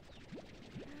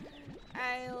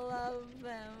 I love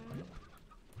them.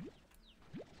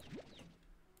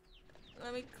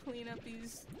 Let me clean up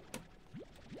these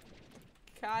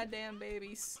goddamn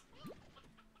babies.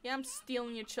 Yeah, I'm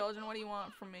stealing your children. What do you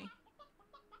want from me?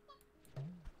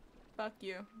 Fuck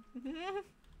you.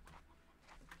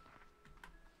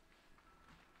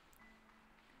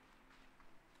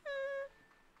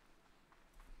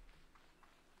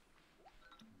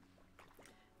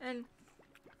 And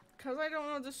because I don't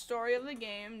know the story of the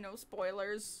game, no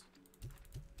spoilers,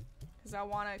 because I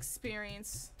want to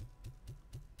experience.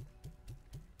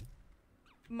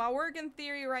 My working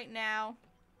theory right now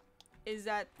is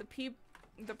that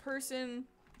the person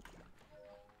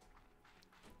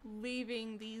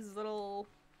leaving these little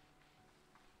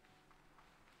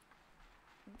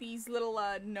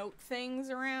note things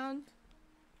around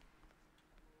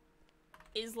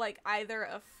is like either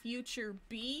a future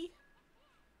B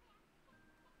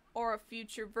or a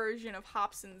future version of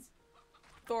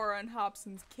Thora and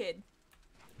Hobson's kid.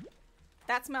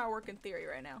 That's my working theory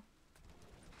right now.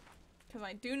 Because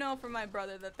I do know from my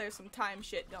brother that there's some time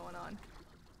shit going on.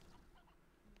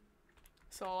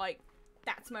 So like,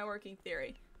 that's my working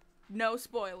theory. No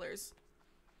spoilers.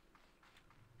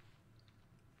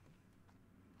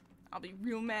 I'll be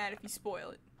real mad if you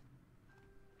spoil it.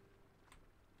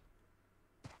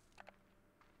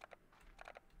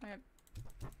 I have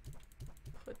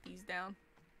put these down.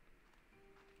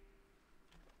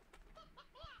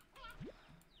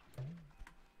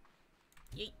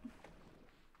 Yeet.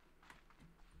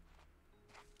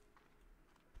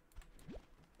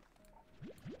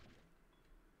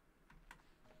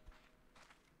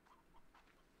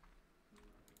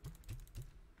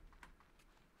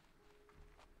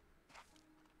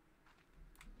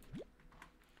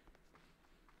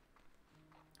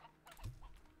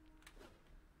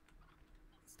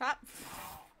 Stop.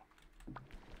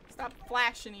 Stop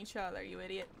flashing each other, you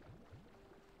idiot.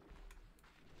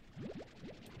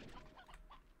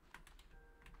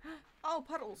 Oh,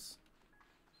 puddles.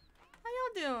 How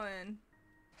y'all doing?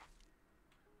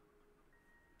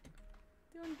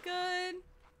 Doing good?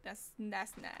 That's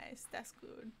nice. That's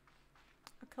good.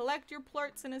 I'll collect your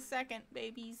plorts in a second,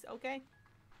 babies, okay?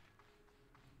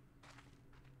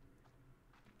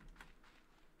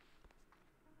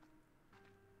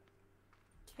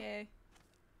 Okay.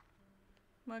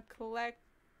 I'm gonna collect.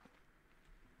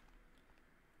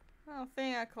 I don't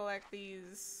think I collect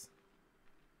these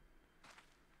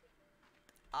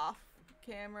off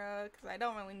camera because I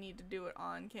don't really need to do it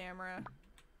on camera.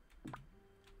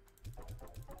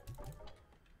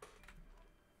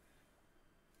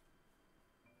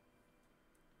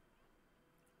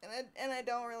 And I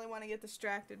don't really want to get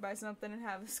distracted by something and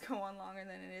have this go on longer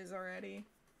than it is already.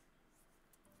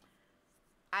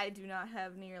 I do not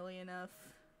have nearly enough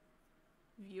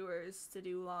viewers to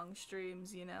do long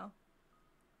streams, you know?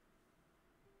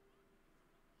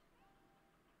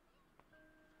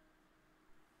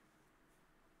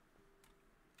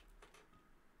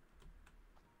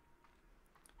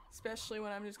 Especially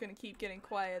when I'm just gonna keep getting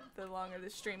quiet the longer the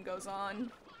stream goes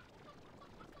on.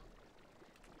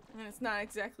 And it's not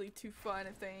exactly too fun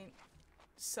if they ain't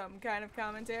some kind of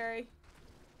commentary.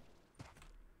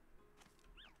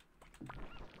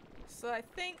 So I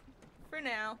think, for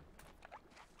now,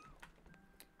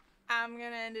 I'm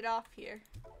gonna end it off here.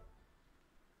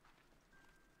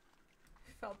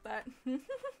 Felt that. It's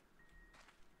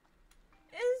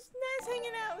nice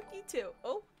hanging out with you too.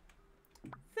 Oh,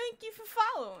 thank you for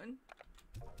following.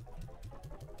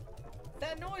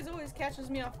 That noise always catches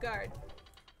me off guard.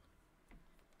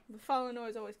 The follow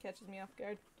noise always catches me off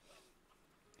guard.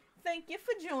 Thank you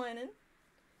for joining.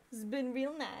 It's been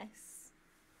real nice.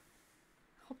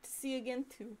 Hope to see you again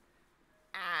too.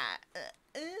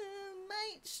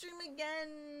 Might stream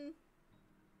again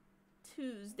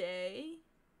Tuesday.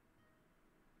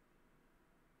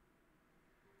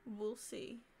 We'll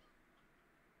see.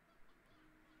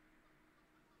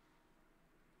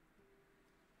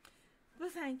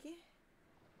 But thank you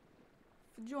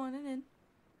for joining in.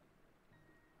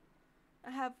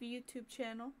 I have a YouTube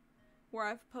channel where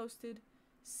I've posted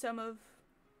some of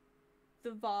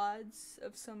the VODs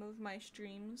of some of my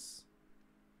streams.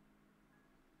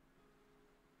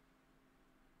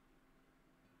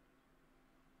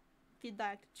 If you'd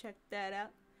like to check that out.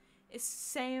 It's the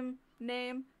same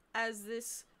name as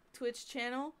this Twitch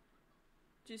channel.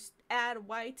 Just add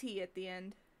YT at the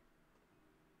end.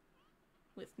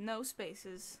 With no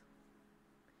spaces.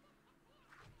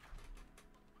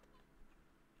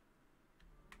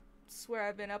 Swear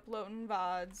I've been uploading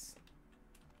VODs.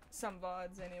 Some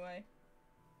VODs anyway.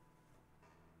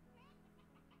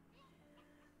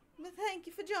 But thank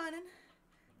you for joining.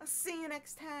 I'll see you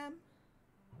next time.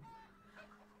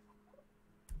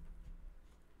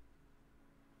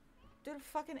 Did a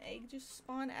fucking egg just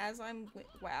spawn as I'm...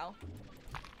 Wow.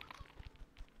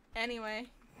 Anyway.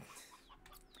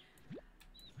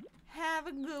 Have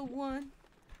a good one.